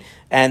and feet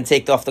and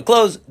take off the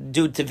clothes,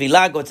 do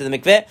tevilah, go to the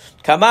mikveh,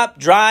 come up,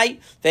 dry.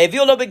 They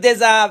give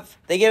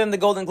him the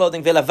golden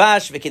clothing,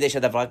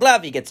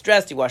 he gets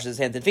dressed, he washes his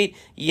hands and feet.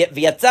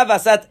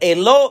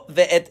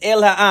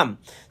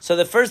 So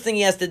the first thing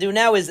he has to do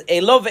now is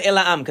elo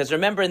ve'el ha'am, because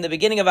remember in the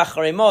beginning of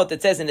Acharimot,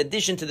 it says in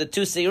addition to the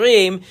 2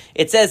 sirim,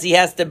 it says he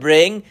has to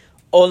bring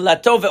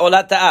olato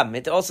ve'olat ha'am.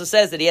 It also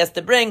says that he has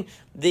to bring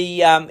an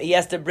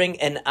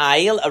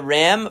ayil, a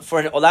ram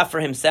for an olah for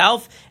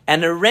himself,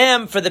 and a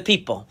ram for the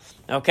people.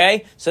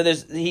 Okay, so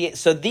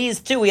these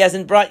 2 he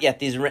hasn't brought yet.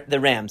 The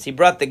rams. He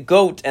brought the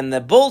goat and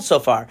the bull so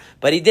far,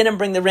 but he didn't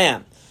bring the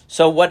ram.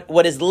 So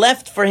what is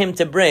left for him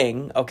to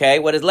bring? Okay,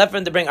 what is left for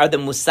him to bring are the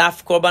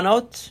musaf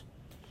korbanot,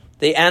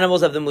 the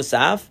animals of the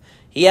musaf.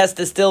 He has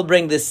to still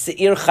bring the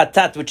seir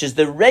chatat, which is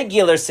the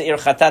regular seir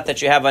chatat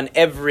that you have on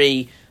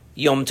every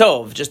Yom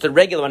Tov, just the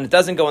regular one. It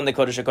doesn't go in the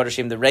Kodesh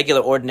HaKodashim, the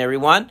regular, ordinary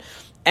one.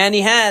 And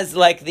he has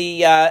like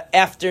the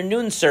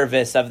afternoon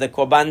service of the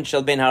Korban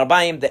Shel Ben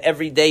Harbayim, the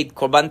everyday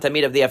Korban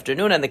Tamid of the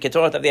afternoon, and the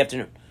Ketorot of the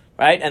afternoon,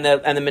 right? And the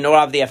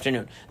Menorah of the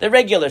afternoon, the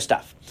regular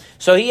stuff.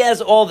 So he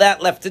has all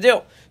that left to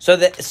do. So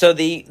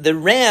the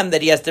ram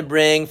that he has to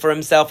bring for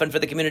himself and for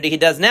the community, he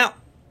does now.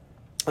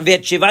 And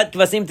it even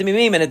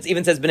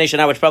says B'nai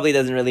Shana, which probably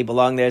doesn't really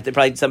belong there.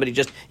 Probably somebody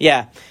just,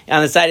 on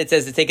the side it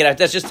says to take it out.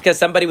 That's just because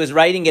somebody was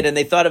writing it and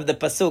they thought of the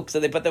pasuk, so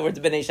they put the words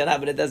B'nai Shana,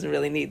 but it doesn't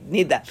really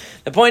need that.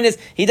 The point is,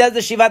 he does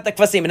the Shivat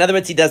Kvasim. In other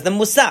words, he does the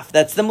Musaf.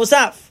 That's the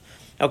Musaf.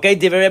 Okay,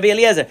 Divrei Rabbi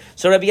Eliezer.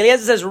 So Rabbi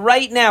Eliezer says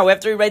right now,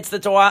 after he reads the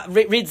Torah,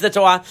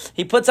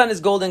 he puts on his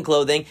golden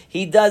clothing,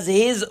 he does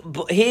his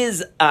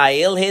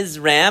ayil, his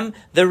ram,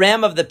 the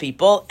ram of the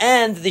people,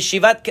 and the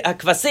Shivat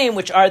Kvasim,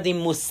 which are the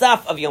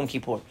Musaf of Yom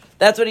Kippur.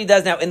 That's what he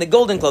does now in the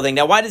golden clothing.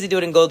 Now, why does he do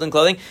it in golden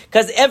clothing?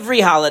 Because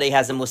every holiday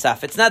has a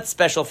Musaf. It's not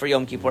special for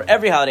Yom Kippur.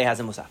 Every holiday has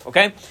a Musaf,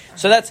 okay?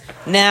 So that's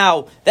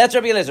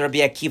Rabbi Eliezer. Rabbi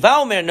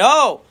Akiva Omer,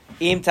 no.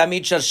 Im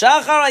tamid shel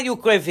shachar ayu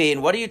krevin.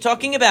 What are you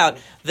talking about?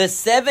 The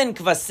 7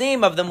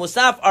 kvasim of the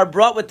Musaf are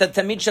brought with the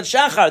tamid shel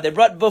shachar. They're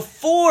brought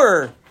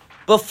before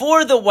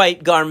the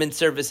white garment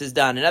service is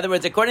done. In other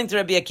words, according to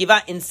Rabbi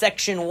Akiva, in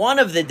section 1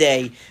 of the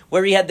day,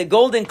 where he had the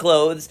golden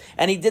clothes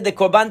and he did the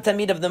korban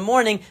tamid of the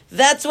morning,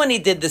 that's when he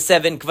did the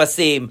 7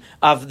 kvasim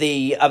of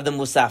the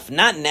Musaf.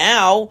 Not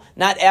now,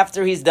 not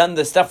after he's done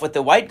the stuff with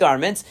the white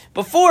garments.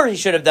 Before he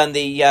should have done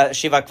the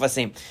Shiva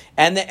kvasim.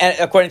 And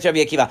according to Rabbi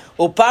Akiva,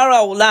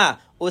 upara ula.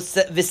 We're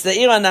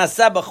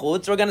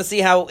going to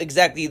see how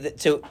exactly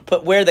to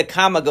put where the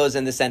comma goes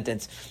in the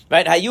sentence,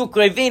 right? Hayu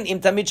krevin im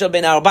tamid shel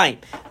ben arbaim.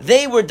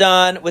 They were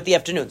done with the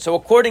afternoon. So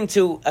according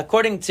to Rabbi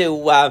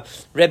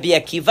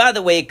Akiva,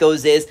 the way it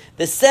goes is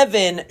the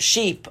 7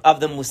 sheep of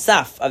the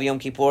Musaf of Yom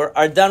Kippur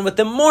are done with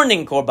the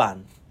morning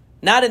korban.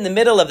 Not in the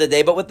middle of the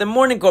day, but with the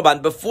morning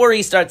korban, before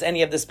he starts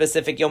any of the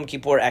specific Yom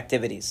Kippur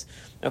activities.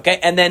 Okay?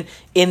 And then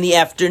in the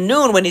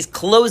afternoon, when he's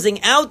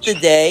closing out the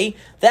day,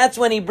 that's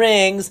when he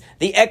brings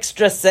the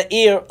extra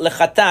sa'ir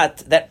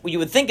lechatat that you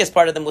would think is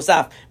part of the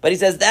musaf. But he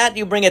says that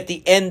you bring at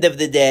the end of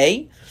the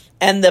day.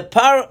 And the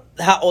par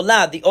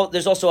ha'olah,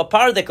 there's also a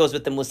par that goes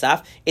with the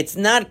musaf. It's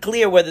not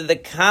clear whether the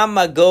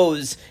comma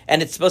goes,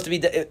 and it's supposed to be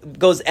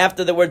goes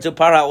after the words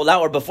par ha'olah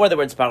or before the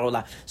words par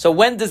ha'olah. So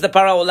when does the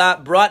par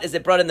ha'olah brought? Is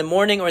it brought in the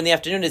morning or in the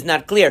afternoon? Is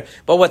not clear.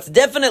 But what's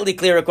definitely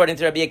clear, according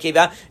to Rabbi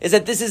Akiva, is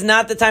that this is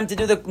not the time to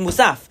do the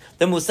musaf.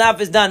 The musaf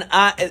is done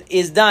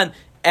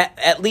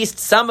at least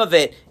some of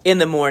it in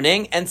the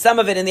morning and some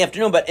of it in the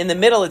afternoon, but in the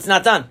middle it's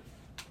not done,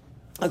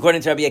 according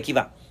to Rabbi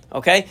Akiva.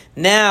 Okay,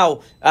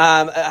 now,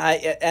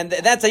 and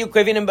that's how you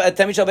krevin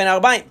tamid shel ben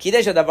arbaim.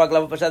 Kidesh hadavar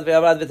glavu pashat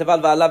ve'avad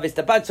v'teval va'alav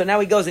v'istapag. So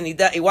now he goes and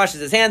he washes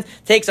his hands,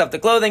 takes off the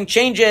clothing,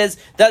 changes,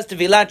 does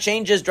tevilah,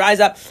 changes, dries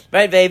up,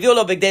 right? Ve'eviu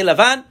lo bigdei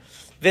lavan.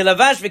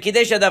 Ve'lavash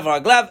v'kidesh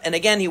hadavar glav. And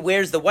again, he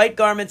wears the white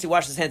garments, he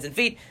washes his hands and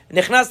feet.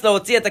 Nichnas lo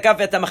hotzi et hakaf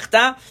ve'et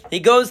hamachta. He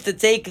goes to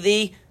take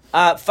the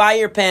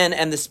fire pan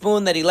and the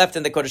spoon that he left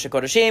in the Kodesh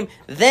HaKodeshim.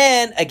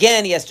 Then,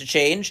 again, he has to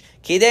change.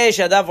 Kidesh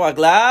hadav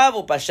raglav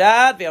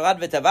upashat v'yorad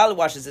v'taval,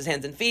 washes his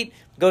hands and feet,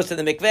 goes to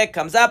the mikveh,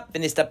 comes up,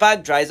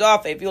 v'nistapag, dries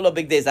off, eviulo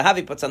big day zahav,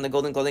 he puts on the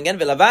golden clothing again,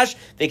 v'lavash,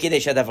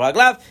 v'kidesh hadav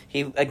raglav,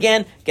 he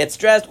again gets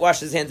dressed,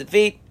 washes his hands and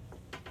feet.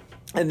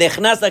 And of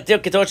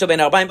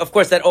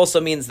course, that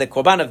also means the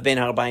korban of ben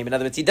harbaim. In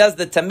other words, he does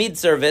the tamid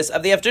service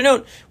of the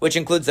afternoon, which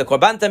includes the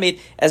korban tamid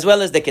as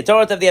well as the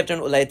ketorot of the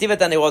afternoon.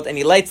 And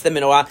he lights the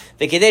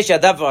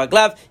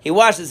menorah. He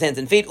washes his hands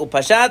and feet.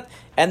 Upashat.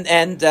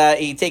 And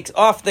he takes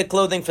off the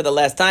clothing for the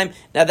last time.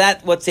 Now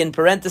that what's in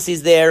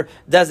parentheses there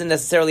doesn't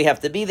necessarily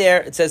have to be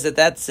there. It says that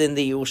that's in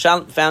the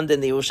found in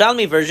the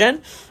Yerushalmi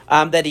version.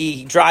 That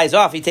he dries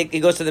off. He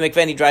goes to the mikveh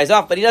and he dries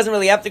off, but he doesn't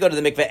really have to go to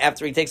the mikveh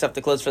after he takes off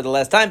the clothes for the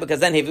last time, because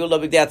then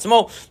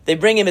they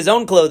bring him his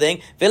own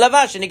clothing,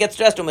 and he gets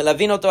dressed.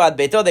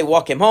 They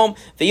walk him home.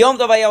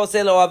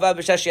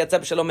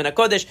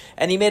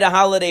 And he made a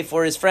holiday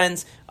for his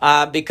friends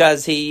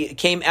because he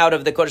came out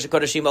of the Kodesh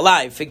HaKodeshim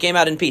alive. He came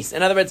out in peace.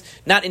 In other words,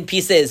 not in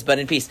pieces, but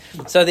in peace.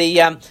 So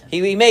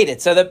he made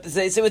it. So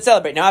they would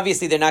celebrate. Now,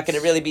 obviously, they're not going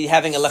to really be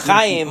having a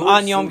l'chaim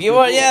on Yom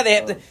Kippur. Yeah, they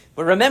have to.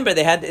 But remember,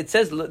 it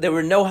says there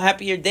were no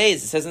happier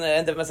days. It says in the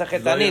end of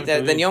Masachet Tanit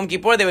that than Yom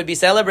Kippur they would be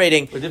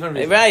celebrating. For different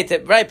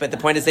reasons. Right. But the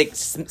point is,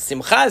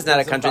 Simcha is not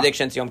a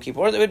contradiction to Yom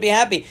Kippur. They would be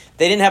happy.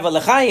 They didn't have a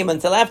l'chaim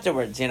until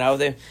afterwards,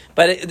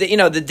 But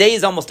the day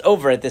is almost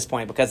over at this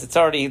point because it's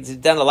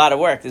done a lot of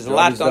work. There's a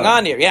lot going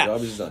on here. Yeah.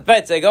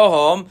 Right. So they go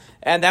home,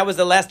 and that was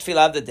the last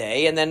tefillah of the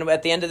day. And then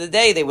at the end of the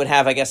day, they would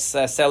have, I guess,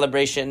 a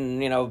celebration.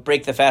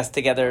 Break the fast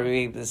together,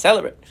 we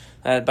celebrate.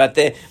 But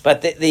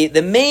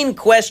the main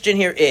question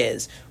here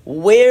is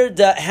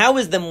how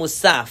is the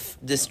musaf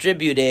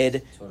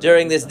distributed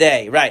during this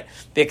day? Right.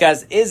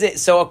 Because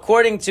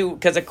according to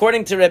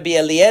Rabbi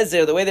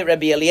Eliezer, the way that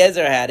Rabbi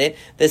Eliezer had it,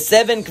 the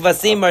 7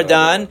 kvasim are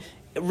done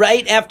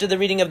right after the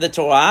reading of the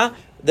Torah.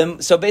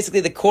 So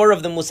basically the core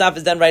of the musaf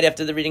is done right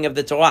after the reading of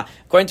the Torah.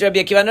 According to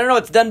Rabbi Akiva, no,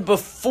 it's done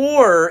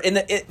before,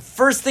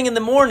 first thing in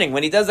the morning.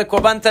 When he does the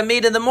korban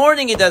tamid in the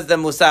morning, he does the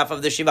musaf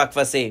of the Shiva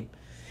kvasim.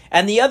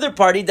 And the other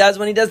part he does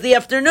when he does the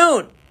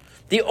afternoon.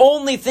 The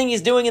only thing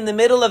he's doing in the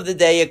middle of the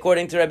day,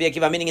 according to Rabbi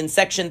Akiva, meaning in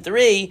section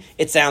 3,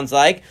 it sounds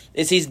like,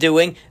 is he's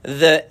doing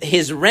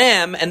his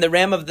ram and the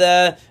ram of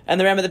the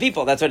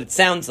people. That's what it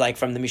sounds like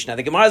from the Mishnah.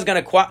 The Gemara is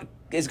going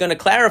to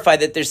clarify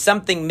that there's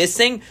something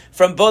missing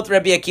from both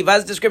Rabbi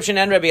Akiva's description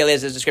and Rabbi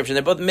Eliezer's description.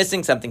 They're both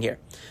missing something here.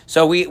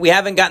 So we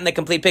haven't gotten the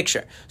complete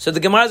picture. So the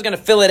Gemara is going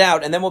to fill it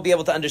out, and then we'll be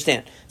able to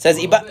understand. It says,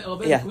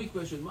 quick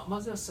question.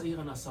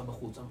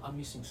 I'm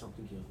missing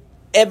something here.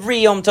 every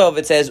Yom Tov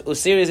it says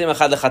Usir Yizim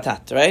Echad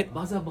Lechatat, right?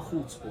 מה זה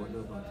הבחוץ פה?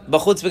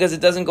 Bachutz because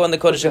it doesn't go in the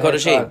Kodesh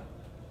HaKodeshim.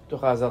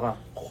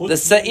 The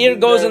Sa'ir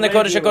goes in the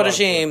Kodesh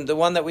HaKodeshim, the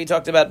one that we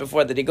talked about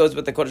before, that he goes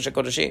with the Kodesh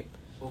HaKodeshim.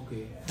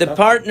 Okay. The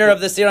partner of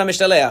the Sir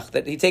HaMishtaleach,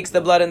 that he takes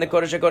the blood in the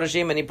Kodesh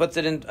HaKodeshim and he puts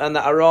it on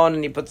the Aron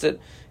and he puts it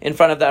in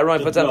front of the Aron,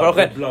 he puts it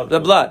on the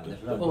blood.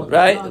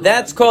 Right?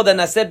 That's called a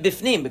Naseh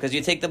Bifnim because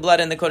you take the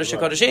blood in the Kodesh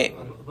HaKodeshim.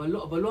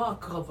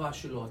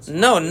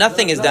 No,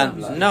 nothing is done.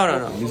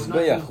 No.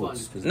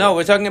 No,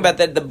 we're talking about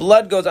that the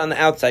blood goes on the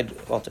outside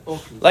altar.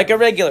 Like a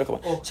regular.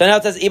 So now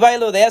it says,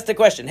 Ibailu, they asked the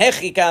question,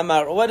 Hechi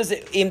Kamar, what is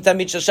it? Im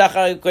Tamid Shel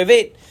Shachar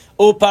Koivit,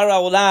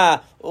 Upara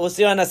Ula,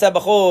 Usir Naseh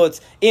Bachutz,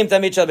 Im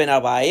Tamid Shel Ben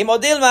Arbaim,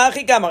 Odilma,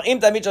 Hechi Kamar, Im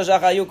Tamid Shel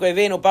Shachar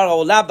Koivin, Upara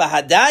Ula,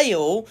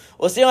 Bahadayu,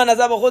 Usir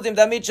Naseh Bachutz, Im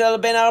Tamid Shel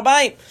Ben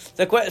Arbaim.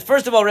 So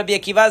first of all, Rabbi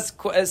Akiva's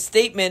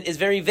statement is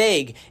very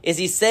vague. Is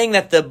he saying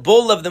that the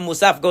bull of the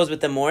Musaf goes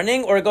with the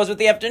morning or it goes with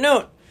the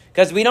afternoon?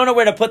 Because we don't know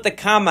where to put the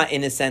comma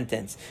in his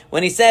sentence.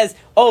 When he says,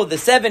 the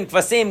 7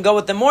 kvasim go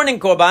with the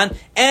morning korban,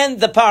 and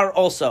the par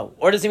also.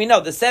 Or does he mean, no,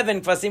 the 7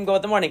 kvasim go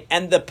with the morning,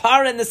 and the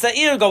par and the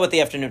sa'ir go with the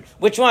afternoon.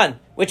 Which one?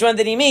 Which one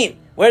did he mean?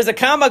 Where does the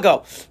comma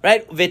go?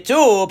 Right?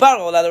 Vitu, par,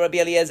 ola Rabbi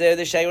Eliezer,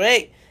 the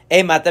shayrei,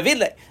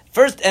 matavidle.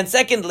 First and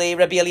secondly,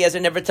 Rabbi Eliezer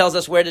never tells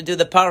us where to do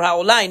the par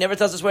ha'olai. He never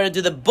tells us where to do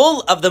the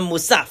bull of the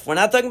musaf. We're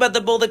not talking about the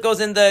bull that goes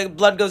in the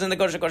blood goes in the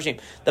Kodesh HaKodeshim.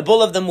 The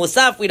bull of the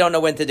musaf, we don't know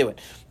when to do it,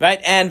 right?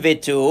 And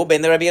vitu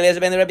ben the Rabbi Eliezer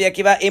ben the Rabbi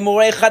Akiva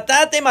imurei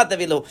chatat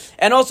matavilu.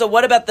 And also,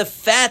 what about the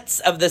fats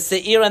of the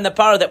seir and the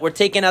par that were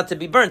taken out to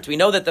be burnt? We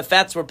know that the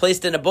fats were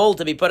placed in a bowl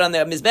to be put on the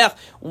mizbeach.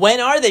 When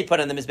are they put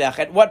on the mizbeach?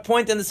 At what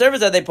point in the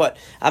service are they put?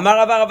 Amar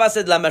Rav Rava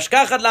said,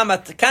 "Lamashkachat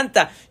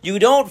lamatkanta." You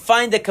don't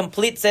find a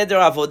complete seder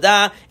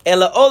avodah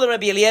ela ol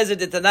Rabbi Eliezer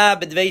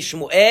detana bedvei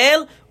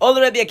Shmuel,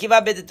 ol Rabbi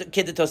Akiva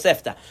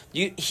kedetosefta.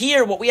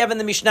 Here, what we have in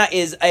the Mishnah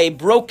is a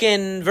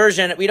broken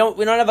version. We don't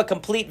have a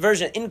complete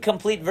version,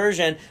 incomplete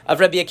version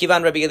of Rabbi Akiva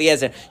and Rabbi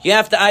Eliezer. You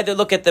have to either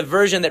look at the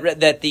version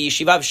that the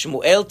Shiva of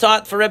Shmuel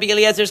taught for Rabbi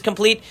Eliezer is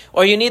complete,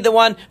 or you need the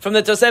one from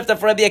the Tosefta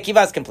for Rabbi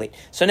Akiva is complete.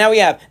 So now we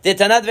have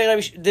detana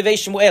bedvei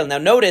Shmuel. Now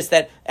notice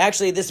that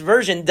actually this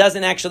version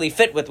doesn't actually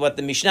fit with what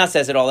the Mishnah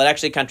says at all. It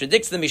actually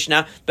contradicts the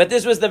Mishnah, but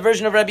this was the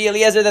version of Rabbi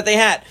Eliezer that they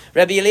had.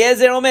 Rabbi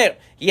Eliezer Omer,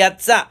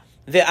 Yatsa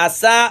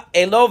ve'asa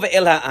elo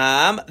ve'el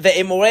ha'am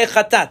ve'emorei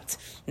chatat.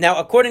 Now,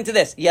 according to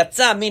this,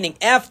 Yatsa meaning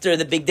after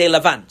the big day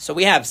Lavan. So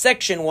we have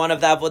section 1 of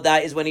the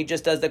Avodah is when he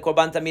just does the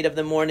Korban Tamid of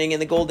the morning in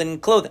the golden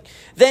clothing.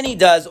 Then he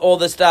does all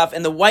the stuff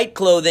in the white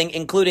clothing,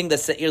 including the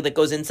Seir that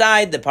goes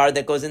inside, the par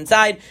that goes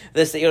inside,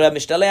 the Seir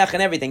HaMishtaleach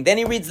and everything. Then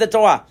he reads the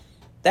Torah.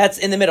 That's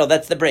in the middle.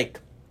 That's the break.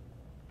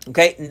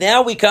 Okay,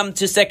 now we come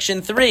to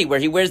section 3 where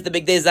he wears the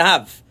big day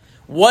Zahav.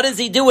 What does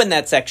he do in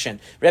that section?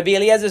 Rabbi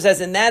Eliezer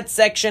says in that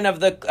section of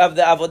the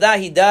Avodah,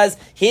 he does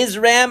his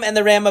ram and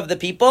the ram of the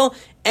people,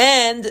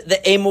 and the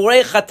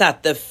emurei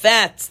chatat, the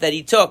fats that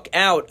he took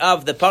out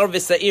of the par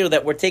v'sa'ir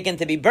that were taken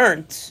to be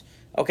burnt,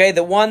 okay,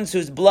 the ones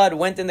whose blood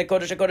went in the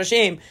Kodesh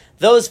HaKodeshim,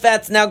 those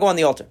fats now go on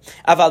the altar.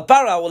 Aval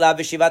para ula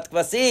v'shivat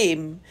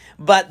kvasim,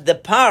 but the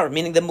par,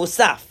 meaning the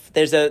musaf,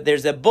 there's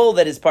a bull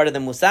that is part of the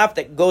musaf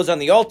that goes on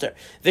the altar.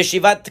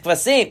 V'shivat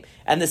kvasim,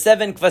 and the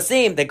 7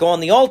 kvasim that go on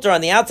the altar,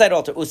 on the outside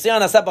altar.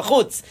 Usir naseh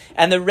bachutz,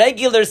 and the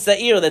regular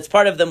sa'ir that's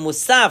part of the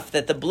musaf,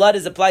 that the blood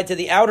is applied to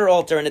the outer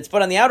altar and it's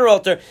put on the outer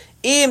altar.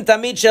 Im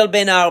tamid shel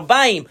ben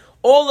arbaim.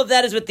 All of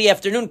that is with the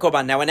afternoon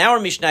korban. Now, in our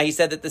Mishnah, he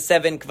said that the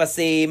 7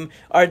 kvasim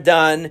are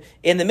done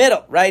in the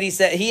middle, right?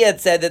 He had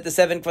said that the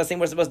 7 kvasim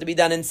were supposed to be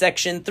done in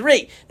section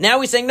 3.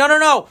 Now he's saying,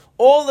 no.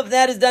 All of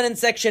that is done in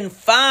section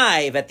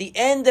 5. At the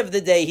end of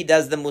the day, he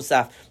does the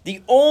musaf.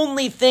 The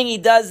only thing he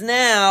does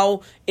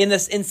now in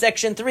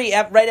section 3,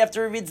 right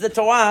after he reads the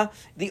Torah,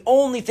 the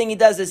only thing he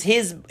does is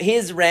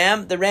his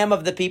ram, the ram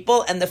of the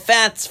people, and the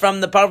fats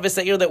from the par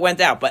v'sa'ir that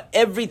went out. But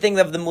everything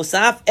of the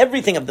musaf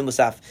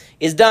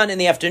is done in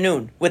the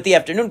afternoon, with the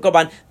afternoon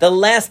korban, the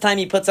last time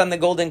he puts on the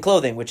golden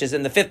clothing, which is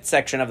in the 5th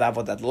section of the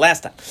Avodah, the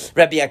last time.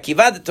 Rabbi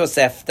Akiva the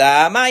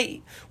Tosefta, mai.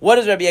 What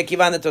is Rabbi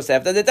Akiva and the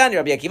Tosefta?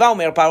 Rabbi Akiva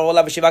omer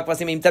parola v'shivak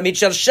vasim im tamid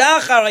shel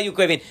shachar hayu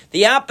koivin.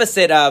 The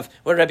opposite of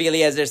what Rabbi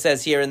Eliezer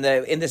says here in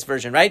this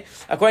version, right?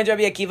 According to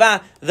Rabbi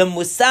Akiva, the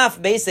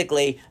musaf,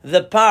 basically,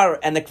 the par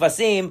and the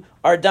kvasim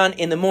are done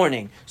in the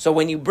morning. So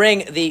when you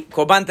bring the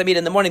Korban Tamid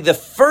in the morning, the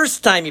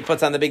first time he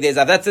puts on the Big Day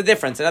Zahav, that's the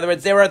difference. In other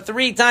words, there are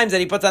 3 times that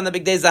he puts on the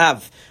Big Day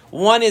Zahav.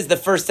 One is the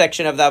first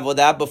section of the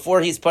Avodah,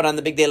 before he's put on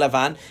the Big Day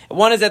Lavan.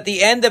 One is at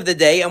the end of the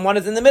day, and one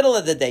is in the middle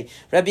of the day.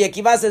 Rabbi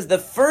Akiva says the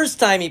first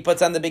time he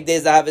puts on the Big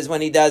Day Zahav is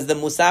when he does the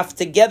Musaf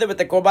together with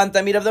the Korban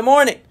Tamid of the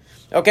morning.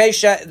 Okay,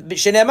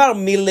 shenemar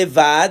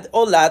milevad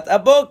olat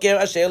aboker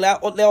asher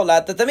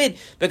leolat tamid.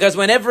 Because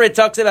whenever it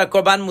talks about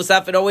korban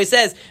musaf, it always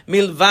says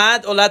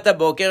milvad olat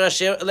aboker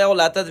asher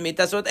leolat tamid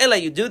tasot ela.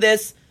 You do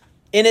this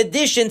in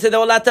addition to the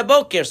olat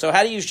aboker. So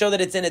how do you show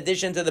that it's in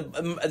addition to the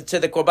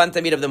korban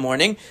tamid of the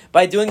morning?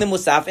 By doing the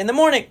musaf in the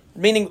morning,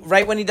 meaning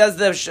right when he does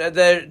the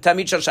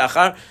tamid shel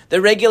shachar,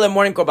 the regular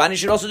morning korban, he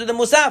should also do the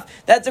musaf.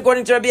 That's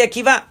according to Rabbi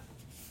Akiva.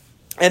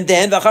 And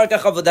then v'achar kach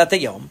avodat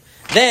hayom.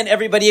 Then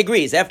everybody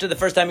agrees. After the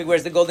first time he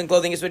wears the golden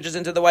clothing, he switches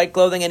into the white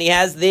clothing, and he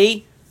has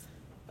the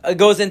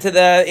goes into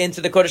the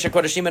Kodesh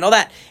HaKodeshim and all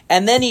that,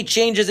 and then he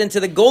changes into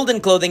the golden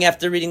clothing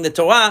after reading the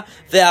Torah.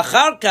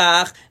 Ve'achar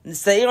kach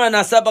se'ir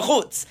nasa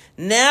b'chutz.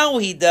 Now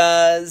he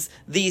does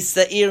the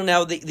se'ir.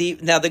 Now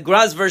the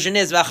Graz version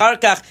is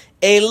ve'achar kach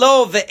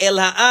elo ve'el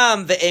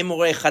ha'am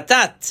ve'emorei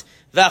chatat.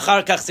 In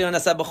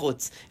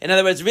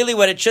other words, really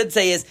what it should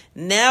say is,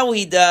 now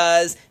he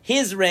does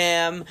his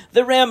ram,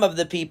 the ram of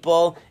the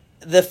people,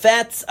 the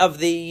fats of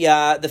the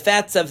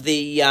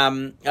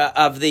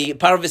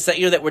parvis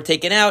sa'ir that were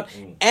taken out,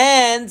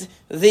 and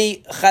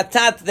the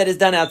chatat that is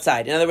done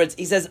outside. In other words,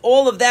 he says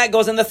all of that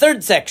goes in the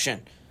third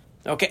section.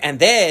 Okay, and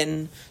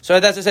then so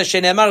that's what it says.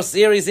 Shenemar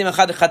seir izim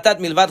echad chatat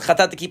milvad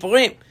chatat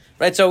kippurim.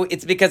 Right, so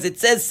it's because it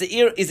says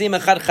seir izim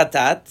echad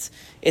chatat.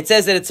 It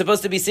says that it's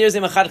supposed to be seir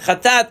izim echad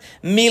chatat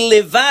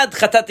milevad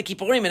chatat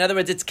kippurim. In other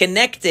words, it's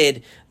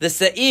connected. The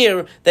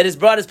seir that is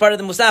brought as part of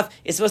the musaf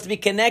is supposed to be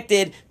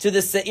connected to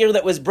the seir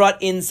that was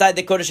brought inside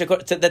the kodesh,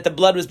 that the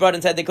blood was brought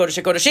inside the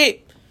kodesh HaKodeshim.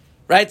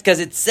 Right? Because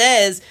it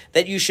says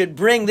that you should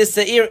bring this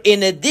seir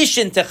in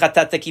addition to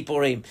chatat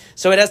kippurim.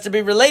 So it has to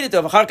be related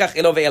to v'achar kach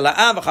elo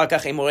ve'ela'am, v'achar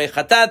kach emorei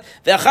chatat,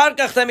 v'achar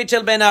kach tamid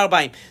shel ben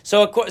arbaim.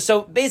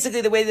 So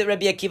basically the way that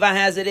Rabbi Akiva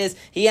has it is,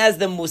 he has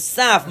the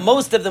musaf,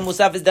 most of the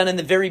musaf is done in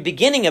the very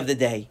beginning of the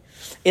day.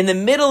 In the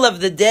middle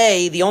of the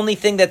day, the only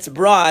thing that's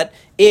brought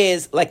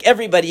is, like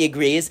everybody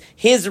agrees,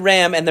 his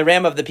ram and the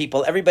ram of the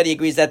people. Everybody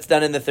agrees that's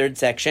done in the third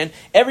section.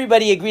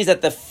 Everybody agrees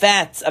that the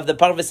fats of the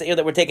parvis sa'ir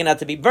that were taken out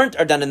to be burnt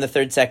are done in the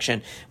third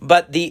section.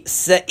 But the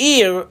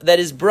sa'ir that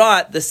is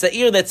brought, the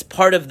sa'ir that's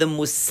part of the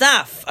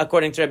musaf,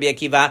 according to Rabbi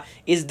Akiva,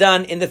 is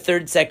done in the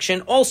third section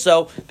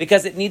also,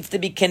 because it needs to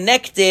be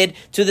connected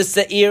to the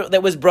sa'ir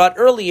that was brought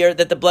earlier,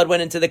 that the blood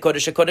went into the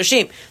Kodesh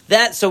HaKodeshim.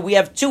 So we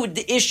have two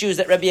issues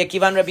that Rabbi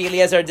Akiva and Rabbi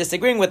Eliezer are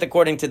disagreeing with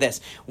according to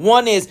this.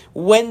 One is,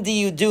 when do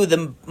you do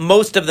the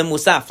most of the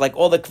musaf, like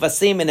all the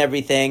kvasim and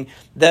everything,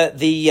 the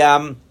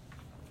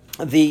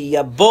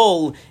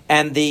bull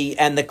and the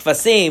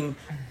kvasim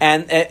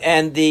and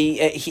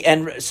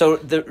so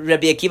the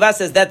Rabbi Akiva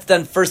says that's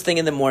done first thing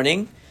in the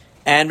morning,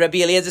 and Rabbi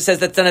Eliezer says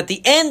that's done at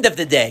the end of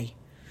the day.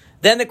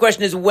 Then the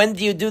question is, when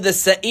do you do the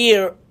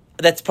sa'ir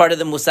that's part of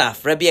the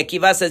musaf? Rabbi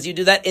Akiva says you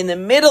do that in the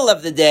middle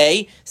of the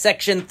day,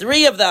 section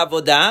 3 of the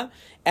avodah.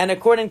 And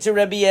according to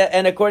Rabbi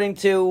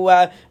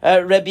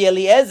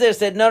Eliezer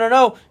said,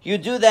 no, you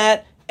do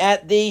that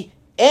at the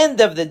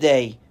end of the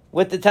day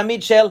with the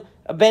tamid shel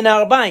ben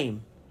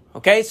arbaim.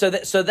 Okay, so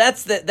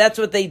that's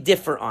what they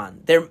differ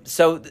on.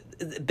 So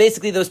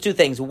basically those two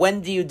things. When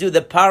do you do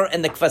the par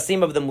and the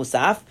kvasim of the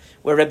musaf,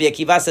 where Rabbi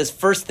Akiva says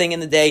first thing in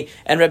the day,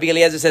 and Rabbi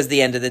Eliezer says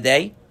the end of the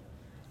day?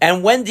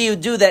 And when do you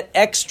do that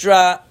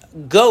extra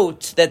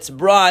goat that's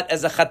brought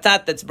as a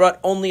chatat, that's brought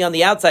only on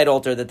the outside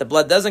altar, that the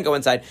blood doesn't go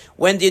inside?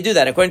 When do you do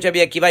that? According to Rabbi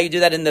Akiva, you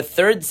do that in the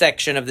third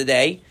section of the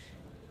day,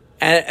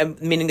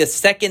 and meaning the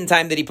second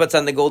time that he puts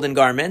on the golden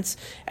garments.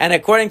 And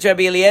according to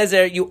Rabbi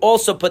Eliezer, you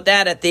also put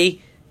that at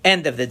the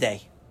end of the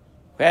day.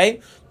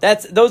 Okay,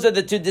 those are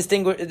the two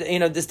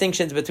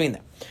distinctions between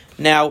them.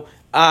 Now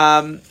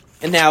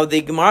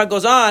the Gemara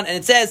goes on and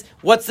it says,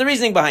 what's the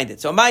reasoning behind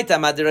it? So my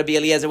tamad Rabbi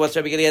Eliezer, what's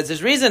Rabbi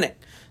Eliezer's reasoning?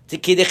 To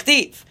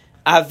kidichtiv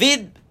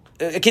avid.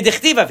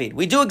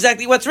 We do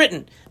exactly what's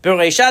written.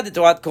 He says it's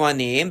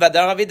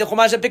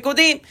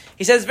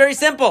very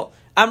simple.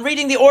 I'm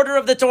reading the order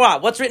of the Torah.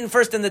 What's written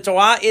first in the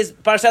Torah is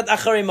Parshat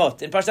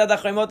Acharimot. In Parshat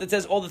Acharimot, it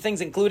says all the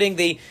things, including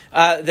the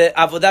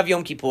Avodah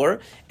Yom Kippur.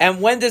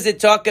 And when does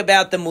it talk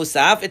about the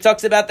Musaf? It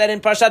talks about that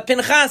in Parshat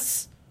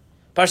Pinchas.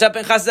 Parshat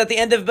Pinchas is at the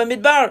end of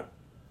Bamidbar.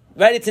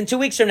 Right? It's in 2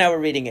 weeks from now we're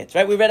reading it.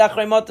 Right? We read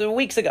Acharimot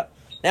weeks ago.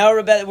 Now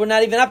we're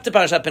not even up to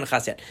Parashat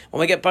Pinchas yet.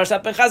 When we get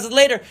Parashat Pinchas is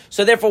later.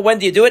 So therefore, when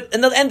do you do it?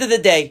 In the end of the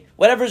day.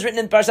 Whatever is written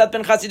in Parashat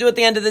Pinchas, you do it at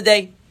the end of the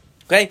day.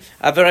 Okay?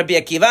 Rabbi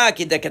Akiva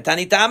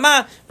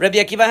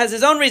has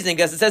his own reasoning,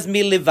 because it says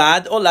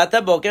milivad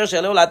olata boker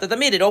shel olata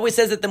tamid. It always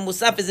says that the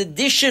musaf is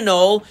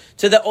additional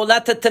to the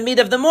olata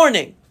tamid of the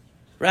morning.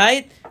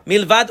 Right?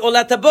 Milvad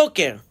olata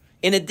boker.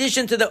 In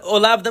addition to the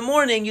olah of the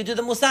morning, you do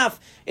the musaf.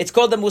 It's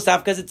called the musaf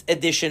because it's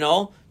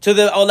additional to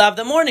the olah of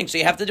the morning. So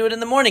you have to do it in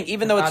the morning,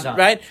 even though it's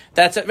right.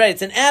 That's right.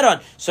 It's an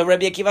add-on. So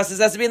Rabbi Akiva says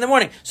it has to be in the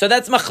morning. So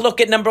that's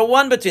machloket number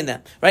 1 between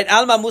them, right?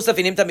 Alma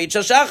musafinim tamid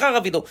shel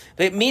shachar avidu,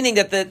 meaning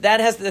that the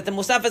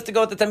musaf has to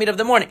go at the tamid of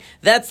the morning.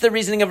 That's the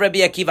reasoning of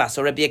Rabbi Akiva.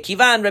 So Rabbi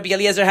Akiva and Rabbi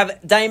Eliezer have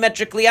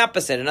diametrically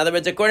opposite. In other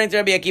words, according to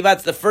Rabbi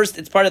Akiva,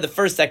 it's part of the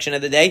first section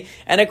of the day,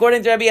 and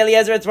according to Rabbi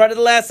Eliezer, it's part of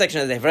the last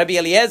section of the day. For Rabbi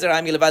Eliezer,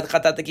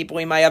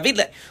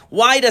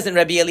 why doesn't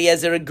Rabbi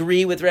Eliezer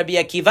agree with Rabbi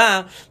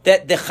Akiva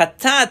that the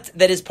chatat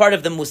that is part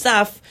of the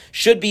musaf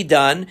should be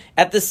done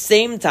at the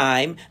same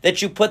time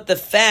that you put the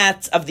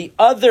fats of the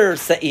other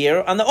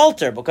sa'ir on the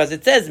altar? Because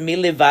it says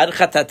milivad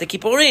chatat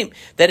kippurim,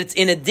 that it's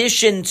in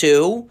addition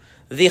to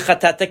the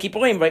Chatat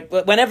Kippurim, right?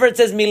 Whenever it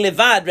says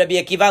Milevad, Rabbi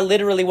Akiva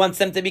literally wants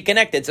them to be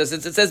connected. So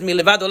since it says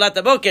Milevad Olat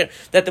HaBoker,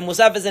 that the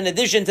Musaf is in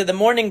addition to the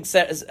morning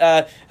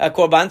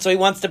Korban, so he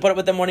wants to put it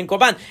with the morning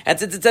Korban. And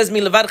since it says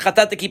Milevad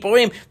Chatat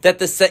Kippurim, that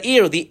the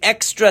Sa'ir, the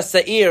extra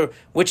Sa'ir,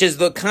 which is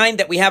the kind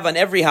that we have on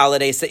every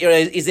holiday,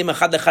 Sa'ir Izim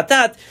Echad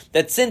Chatat,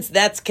 that since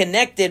that's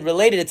connected,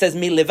 related, it says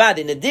Milevad,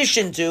 in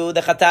addition to the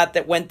Chatat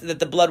that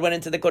the blood went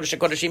into the Kodesh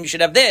HaKodeshim, you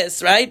should have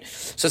this, right?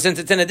 So since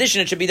it's in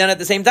addition, it should be done at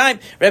the same time.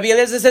 Rabbi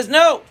Eliezer says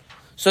no.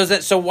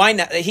 So why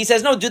not? He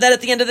says no. Do that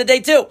at the end of the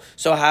day too.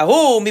 So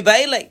hahu mi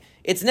ba'ilei.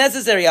 It's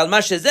necessary al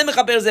mashezeh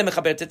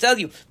mechaber to tell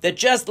you that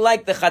just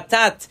like the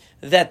chatat,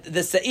 that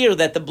the sa'ir,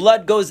 that the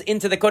blood goes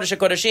into the kodesh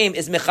hakodashim,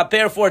 is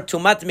mechaper for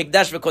tumat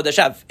mikdash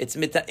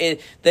v'kodashav.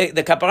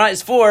 The kapara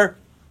is for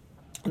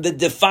the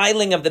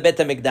defiling of the Bet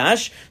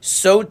HaMikdash.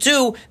 So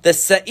too, the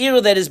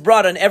sa'ir that is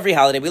brought on every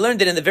holiday. We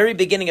learned it in the very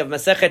beginning of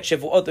Masechet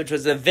Shavuot, which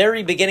was the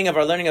very beginning of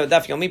our learning of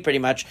Daf Yomi, pretty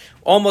much,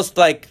 almost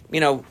like,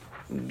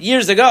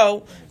 years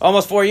ago,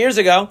 almost 4 years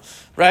ago,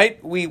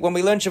 right? When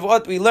we learned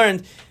Shavuot, we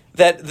learned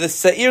that the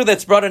sa'ir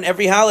that's brought on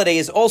every holiday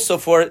is also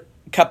for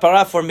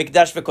kapara for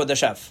mikdash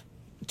v'kodashav,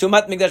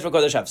 tumat mikdash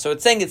v'kodashav. So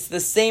it's saying it's the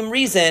same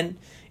reason.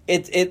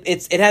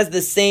 It has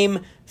the same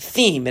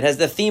theme. It has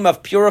the theme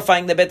of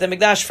purifying the Bet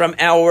HaMikdash from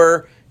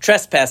our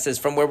trespasses,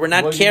 from where we're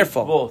not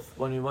careful. Both.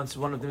 Once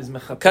one of them is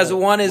mechaper. Because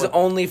one is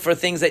only for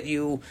things that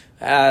you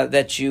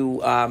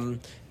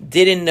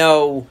didn't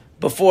know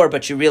before,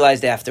 but you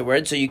realized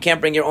afterwards. So you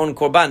can't bring your own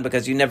korban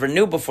because you never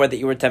knew before that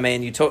you were tamei,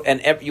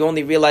 and you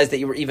only realized that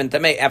you were even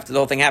tamei after the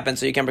whole thing happened.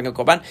 So you can't bring a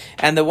korban.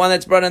 And the one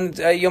that's brought on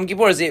Yom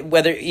Kippur is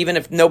whether even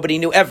if nobody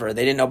knew ever,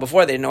 they didn't know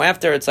before, they didn't know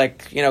after. It's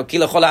like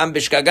kila chola am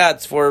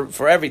bishkagat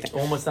for everything.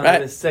 Almost right?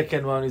 The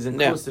second one is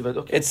inclusive. Yeah.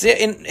 Okay. It's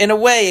in a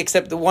way,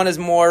 except the one is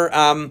more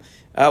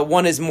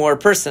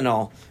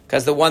personal.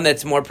 Because the one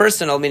that's more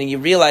personal, meaning you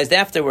realized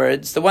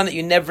afterwards, the one that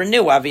you never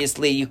knew,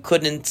 obviously you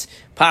couldn't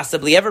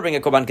possibly ever bring a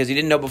korban because you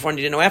didn't know before and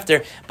you didn't know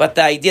after. But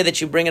the idea that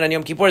you bring it on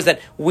Yom Kippur is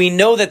that we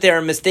know that there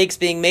are mistakes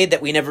being made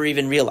that we never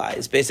even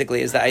realize,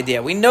 basically, is the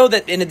idea. We know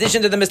that in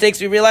addition to the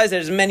mistakes we realize,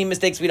 there's many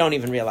mistakes we don't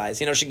even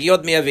realize.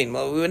 Shigiyot miyavin.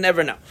 Well, we would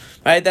never know.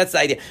 Right? That's the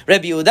idea.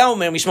 Rabbi Yehuda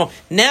Omer Mishmo.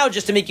 Now,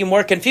 just to make you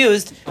more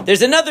confused,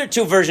 there's another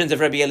two versions of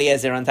Rabbi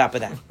Eliezer on top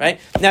of that. Right?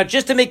 Now,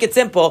 just to make it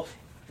simple,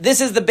 this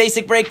is the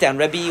basic breakdown.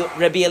 Rabbi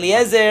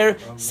Eliezer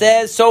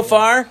says, so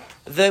far,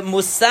 the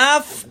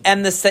musaf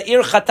and the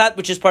sa'ir chatat,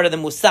 which is part of the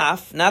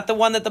musaf, not the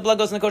one that the blood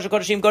goes in the kosher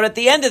kodashim, go at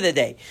the end of the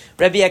day.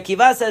 Rabbi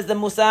Akiva says the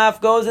musaf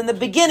goes in the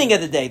beginning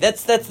of the day.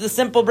 That's the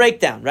simple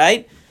breakdown,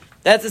 right?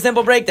 That's the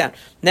simple breakdown.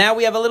 Now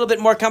we have a little bit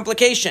more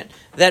complication.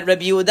 That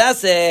Rabbi Yehuda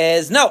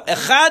says, no,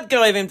 echad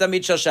karevim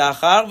tamid shel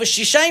shachar,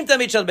 v'shishaim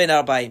tamid shel ben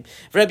arba'im.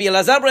 Rabbi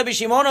Elazar, Rabbi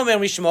Shimon omer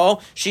mishmo,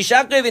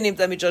 shisha karevim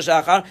tamid shel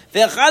shachar,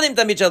 ve'echadim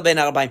tamid shel ben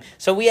arba'im.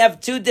 So we have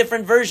two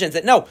different versions.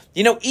 That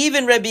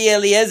even Rabbi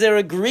Eliezer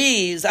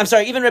agrees,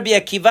 even Rabbi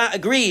Akiva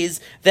agrees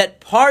that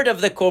part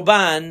of the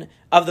korban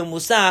of the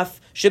musaf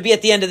should be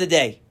at the end of the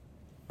day.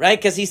 Right?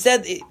 Because he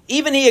said,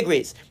 even he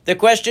agrees. The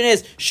question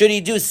is, should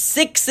he do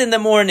 6 in the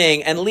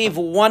morning and leave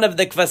one of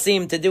the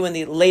kvasim to do in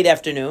the late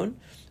afternoon?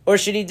 Or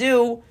should he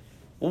do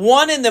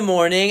 1 in the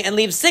morning and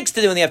leave 6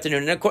 to do in the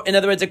afternoon? In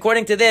other words,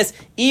 according to this,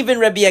 even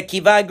Rabbi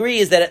Akiva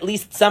agrees that at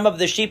least some of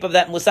the sheep of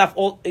that musaf,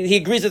 he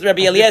agrees with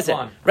Rabbi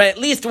Eliezer. Right? At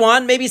least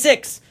 1, maybe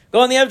 6.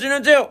 Go in the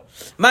afternoon too.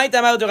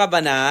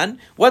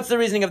 What's the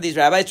reasoning of these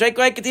rabbis?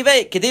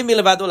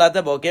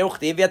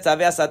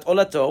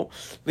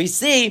 We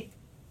see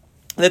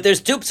that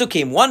there's 2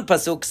 psukim. One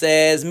pasuk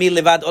says mi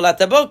levad olat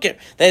haboker,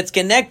 that it's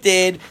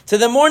connected to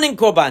the morning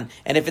korban,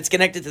 and if it's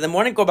connected to the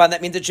morning korban, that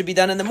means it should be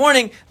done in the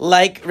morning,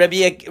 like Rabbi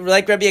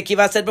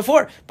Akiva said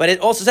before. But it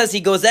also says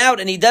he goes out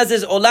and he does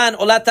his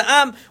olat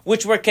ta'am,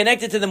 which were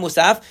connected to the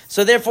musaf.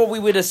 So therefore, we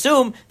would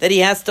assume that he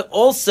has to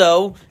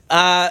also,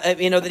 that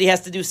he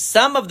has to do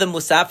some of the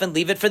musaf and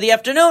leave it for the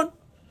afternoon.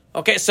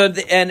 Okay, so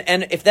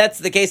and if that's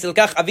the case,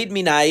 ilkach avid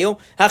minayu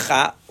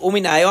hacha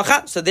uminayu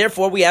hacha. So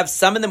therefore, we have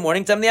some in the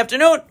morning, some in the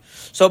afternoon.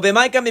 So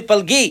b'maika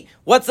mipalgi.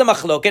 What's the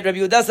machloket? Rabbi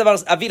Yehuda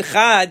savar avid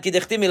chad ki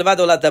dechti milvad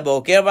olat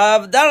haboker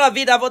v'avdar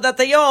avid avodat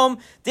hayom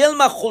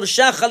dilma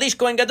chulsha chalish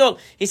kohen gadol.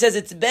 He says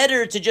it's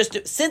better to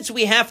just, since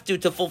we have to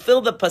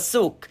fulfill the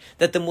pasuk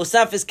that the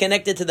musaf is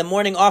connected to the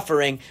morning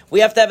offering,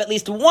 we have to have at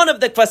least one of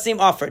the kvasim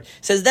offered.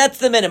 He says that's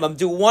the minimum.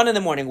 Do 1 in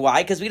the morning.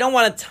 Why? Because we don't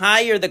want to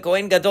tire the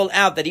kohen gadol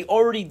out that he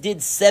already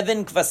did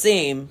 7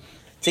 kvasim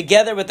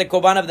together with the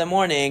korban of the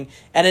morning,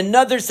 and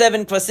another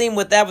 7 kvasim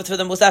with that for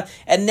the musaf,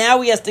 and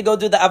now he has to go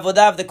do the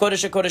avodah of the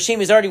kodesh kodeshim.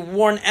 He's already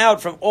worn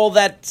out from all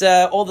that,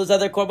 all those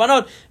other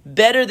korbanot.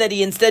 Better that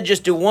he instead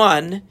just do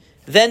 1,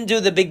 then do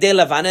the big day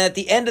lavan, and at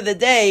the end of the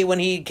day, when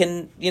he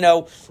can,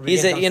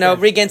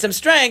 regain some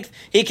strength,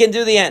 he can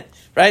do the end.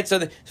 Right?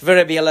 So for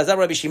Rabbi Elazar,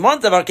 Rabbi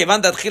Shimon, davar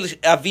kevan datchil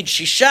avid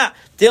shisha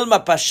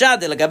dilma pasha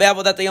delagabe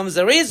avodat hayom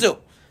zarizu.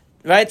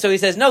 Right, so he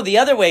says no. The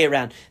other way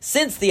around.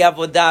 Since the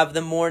avodah of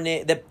the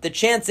morning, the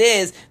chance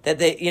is that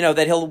that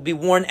he'll be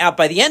worn out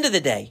by the end of the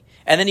day,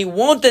 and then he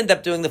won't end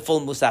up doing the full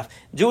musaf.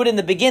 Do it in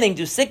the beginning.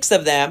 Do 6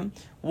 of them.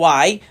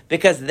 Why?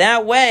 Because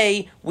that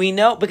way we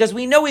know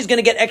he's going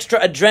to get extra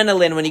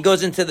adrenaline when he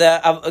goes into the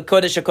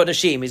Kodesh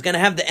HaKodeshim. He's going to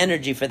have the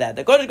energy for that.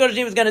 The Kodesh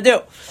HaKodeshim is going to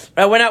do.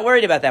 Right? We're not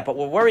worried about that, but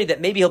we're worried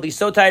that maybe he'll be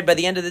so tired by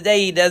the end of the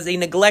day he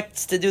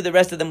neglects to do the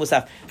rest of the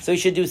Musaf. So he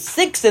should do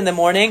 6 in the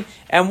morning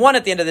and 1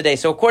 at the end of the day.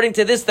 So according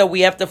to this, though,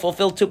 we have to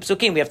fulfill 2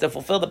 psukim. We have to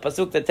fulfill the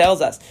pasuk that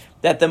tells us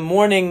that the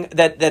morning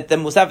that the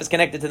Musaf is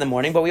connected to the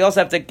morning, but we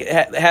also have to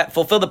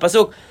fulfill the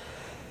pasuk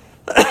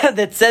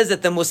that says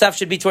that the Musaf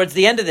should be towards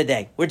the end of the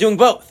day. We're doing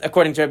both,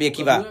 according to Rabbi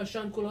Akiva.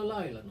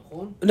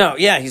 No,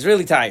 yeah, he's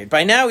really tired.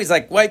 By now, he's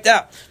like wiped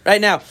out. Right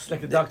now. It's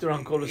like a doctor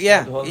on call.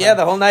 The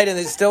whole night, and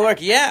he's still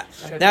working. Yeah.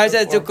 Now he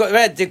says,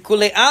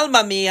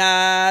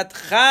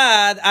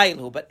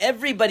 but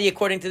everybody,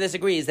 according to this,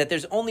 agrees that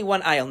there's only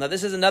one ayil. Now,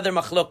 this is another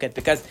machloket,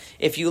 because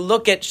if you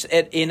look at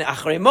in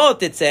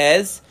Achremot, it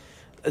says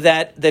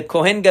that the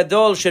Kohen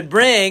Gadol should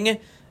bring, in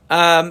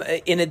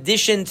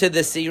addition to the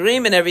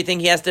Sirim and everything,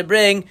 he has to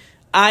bring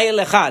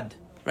ayil echad,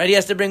 right? He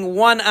has to bring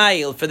 1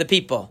 ayil for the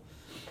people.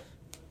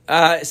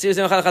 Right? It says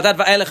umeet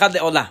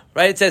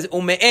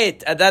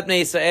adat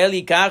bnei Yisrael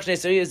yikach shnei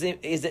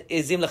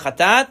izim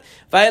lechatat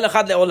va'ayil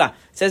echad leolah. It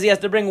says he has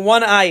to bring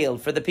 1 ayil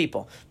for the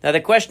people. Now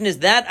the question is,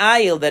 that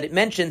ayil that it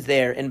mentions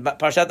there in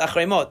Parshat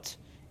Achremot,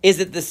 is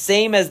it the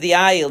same as the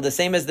ayil, the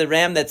same as the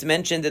ram that's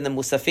mentioned in the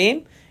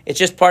Musafim? It's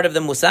just part of the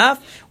Musaf,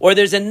 or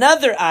there's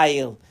another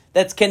ayil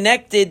that's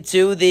connected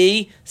to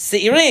the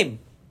Seirim.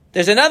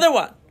 There's another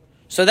one.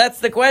 So that's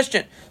the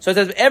question. So it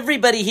says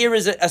everybody here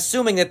is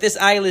assuming that this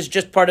ayil is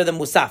just part of the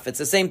Musaf. It's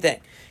the same thing.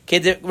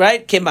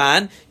 Right?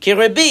 Kiman, ki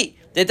Rabbi.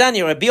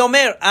 Detani, Rabbi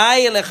Omer,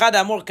 ayil echad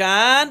amur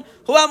kan,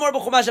 hu amur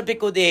b'chumash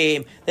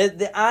ha'pikudim.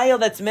 The ayil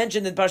that's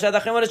mentioned in Parshat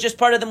Achremot is just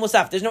part of the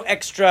Musaf. There's no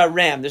extra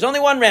ram. There's only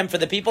 1 ram for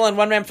the people and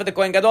 1 ram for the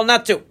Kohen Gadol,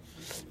 not 2.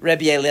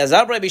 Rabbi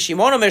Eliezer, Rabbi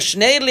Shimon, Omer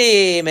Shnei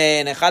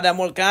Limen, Echad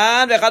Amor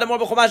Kan, Echad Amor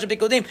B'chumash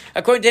HaPikudim.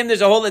 According to him, there's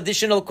a whole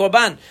additional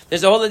korban.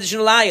 There's a whole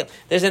additional ayil.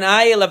 There's an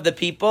ayil of the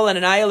people and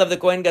an ayil of the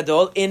Kohen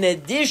Gadol, in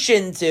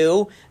addition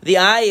to the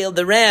ayil,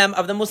 the ram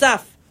of the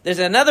Musaf. There's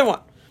another one.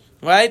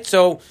 Right?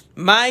 So,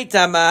 my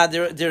tama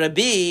the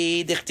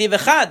Rabbi dichtiv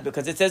echad,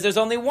 because it says there's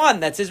only 1.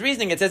 That's his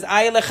reasoning. It says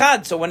ayil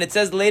echad. So when it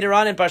says later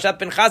on in Parshat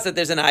Pinchas that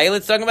there's an ayil,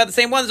 it's talking about the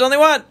same one. There's only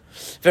 1.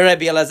 For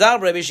Rabbi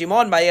Elazar, Rabbi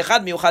Shimon,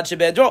 ma'echad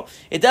miuchad shebedro.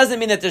 It doesn't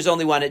mean that there's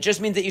only 1. It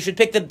just means that you should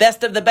pick the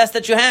best of the best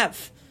that you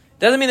have. It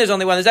doesn't mean there's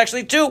only 1. There's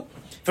actually 2.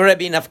 For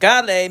Rabbi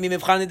Nafkale,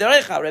 mimivchan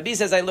nidarecha. Rabbi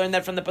says, I learned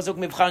that from the pasuk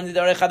mivchan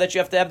nidarecha, that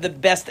you have to have the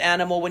best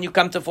animal when you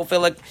come to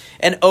fulfill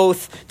an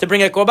oath to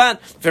bring a korban.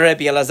 For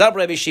Rabbi Elazar,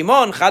 Rabbi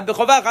Shimon, chad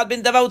b'chovah, chad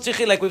bin dava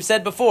utzichi, like we've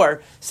said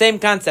before, same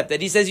concept. That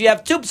he says you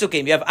have 2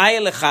 psukim. You have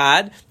ayil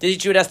echad to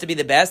teach you it has to be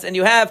the best, and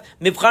you have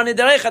mivchan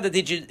nidarecha to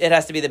teach you it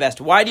has to be the best.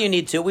 Why do you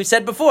need 2? We've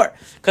said before,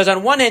 because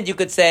on one hand you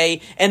could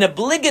say an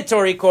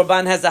obligatory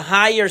korban has a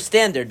higher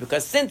standard,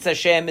 because since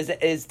Hashem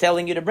is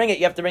telling you to bring it,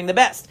 you have to bring the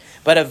best.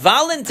 But a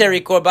voluntary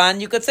korban,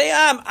 you could say,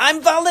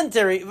 I'm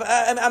voluntary.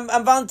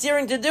 I'm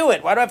volunteering to do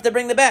it. Why do I have to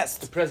bring the best?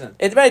 It's a present.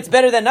 It's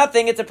better than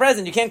nothing. It's a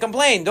present. You can't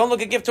complain. Don't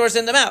look a gift horse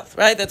in the mouth.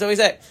 Right? That's what we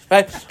say.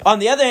 Right? On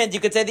the other hand, you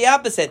could say the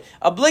opposite.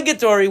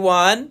 Obligatory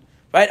one.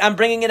 Right? I'm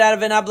bringing it out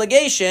of an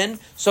obligation.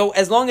 So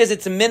as long as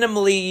it's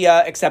minimally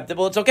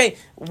acceptable, it's okay.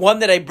 One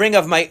that I bring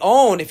of my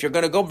own. If you're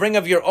going to go bring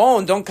of your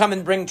own, don't come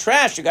and bring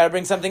trash. You got to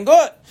bring something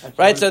good.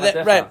 Right? So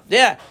that, right.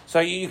 Yeah.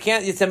 So you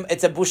can't,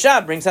 it's a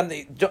busha. Bring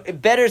something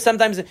better.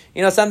 Sometimes,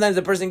 sometimes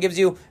the person gives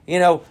you,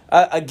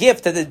 a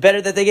gift that is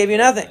better that they gave you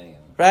nothing.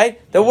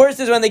 Right? The worst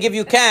is when they give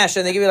you cash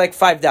and they give you like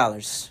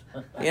 $5.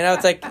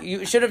 It's like,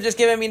 you should have just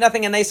given me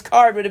nothing. A nice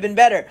card would have been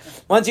better.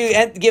 Once you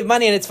give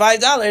money and it's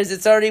 $5,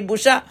 it's already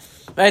busha.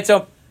 Right,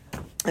 so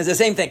it's the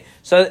same thing.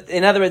 So,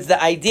 in other words,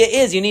 the idea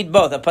is you need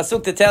both. A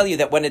pasuk to tell you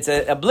that when it's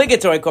an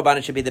obligatory korban,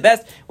 it should be the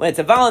best. When it's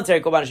a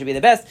voluntary korban, it should be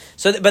the best.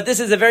 So, but this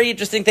is a very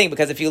interesting thing,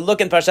 because if you look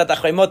in Parshat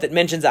Achremot, it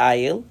mentions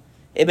ayil.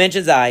 It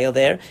mentions ayil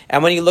there.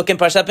 And when you look in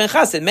Parshat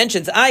Pinchas, it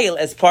mentions ayil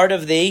as part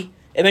of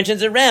it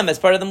mentions a ram as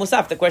part of the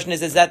musaf. The question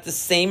is that the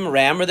same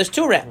ram or there's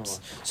 2 rams?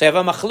 So you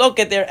have a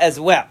machloket there as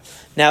well.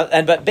 Now,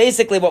 but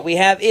basically what we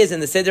have is,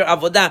 in the Seder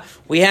Avodah,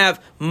 we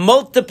have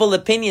multiple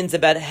opinions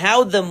about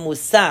how the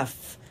musaf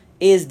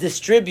is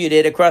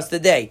distributed across the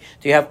day.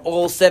 Do you have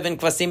all 7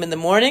 kvasim in the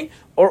morning,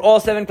 or all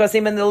 7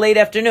 kvasim in the late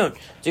afternoon?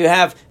 Do you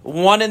have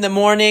 1 in the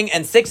morning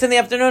and 6 in the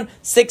afternoon,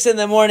 6 in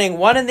the morning,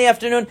 1 in the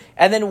afternoon?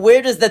 And then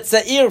where does that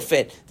sa'ir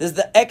fit? There's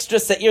the extra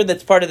sa'ir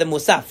that's part of the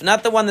musaf,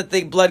 not the one that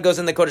the blood goes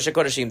in the Kodesh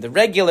HaKodeshim, the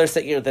regular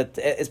sa'ir that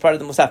is part of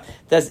the musaf.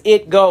 Does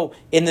it go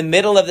in the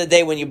middle of the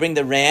day when you bring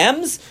the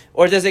rams,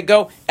 or does it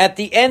go at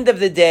the end of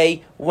the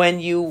day when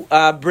you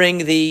bring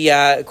the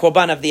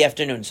korban of the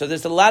afternoon? So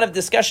there's a lot of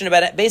discussion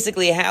about it,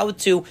 basically how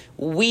to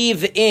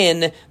weave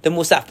in the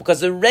musaf,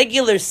 because the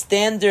regular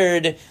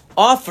standard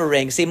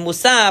offering, see,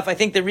 musaf, I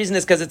think the reason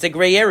is because it's a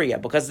gray area,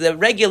 because the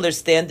regular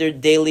standard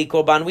daily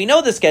korban, we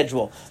know the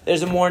schedule.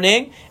 There's a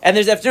morning and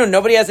there's afternoon.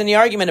 Nobody has any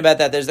argument about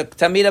that. There's the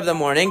tamid of the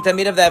morning,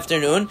 tamid of the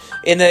afternoon,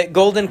 in the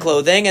golden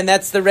clothing, and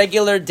that's the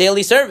regular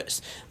daily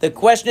service. The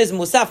question is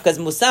musaf, because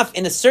musaf,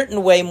 in a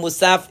certain way,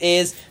 musaf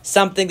is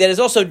something that is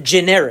also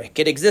generic.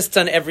 It exists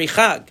on every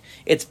chag.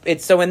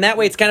 it's so in that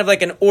way it's kind of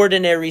like an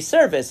ordinary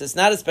service. It's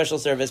not a special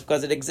service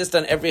because it exists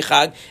on every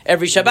Chag,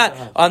 every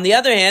Shabbat. On the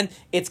other hand,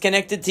 it's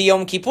connected to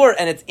Yom Kippur,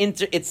 and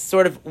it's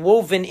sort of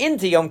woven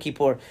into Yom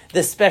Kippur, the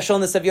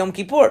specialness of Yom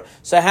Kippur.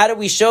 So how do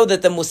we show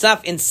that the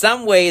Musaf in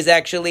some ways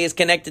actually is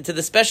connected to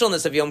the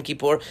specialness of Yom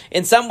Kippur?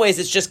 In some ways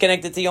it's just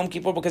connected to Yom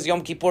Kippur because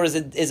Yom Kippur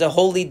is a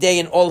holy day,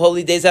 and all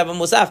holy days have a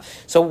Musaf.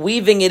 So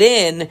weaving it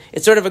in,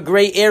 it's sort of a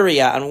gray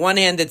area. On one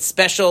hand, it's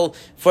special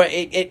for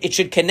it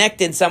should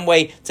connect in some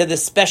way to the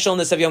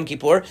specialness of Yom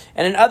Kippur,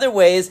 and in other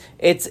ways,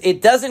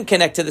 it doesn't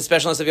connect to the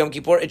specialness of Yom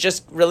Kippur. It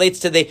just relates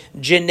to the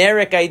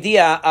generic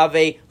idea of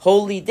a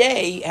holy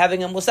day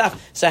having a musaf.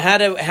 So how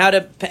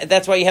to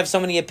that's why you have so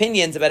many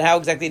opinions about how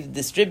exactly to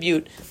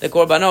distribute the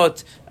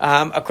korbanot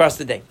across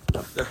the day.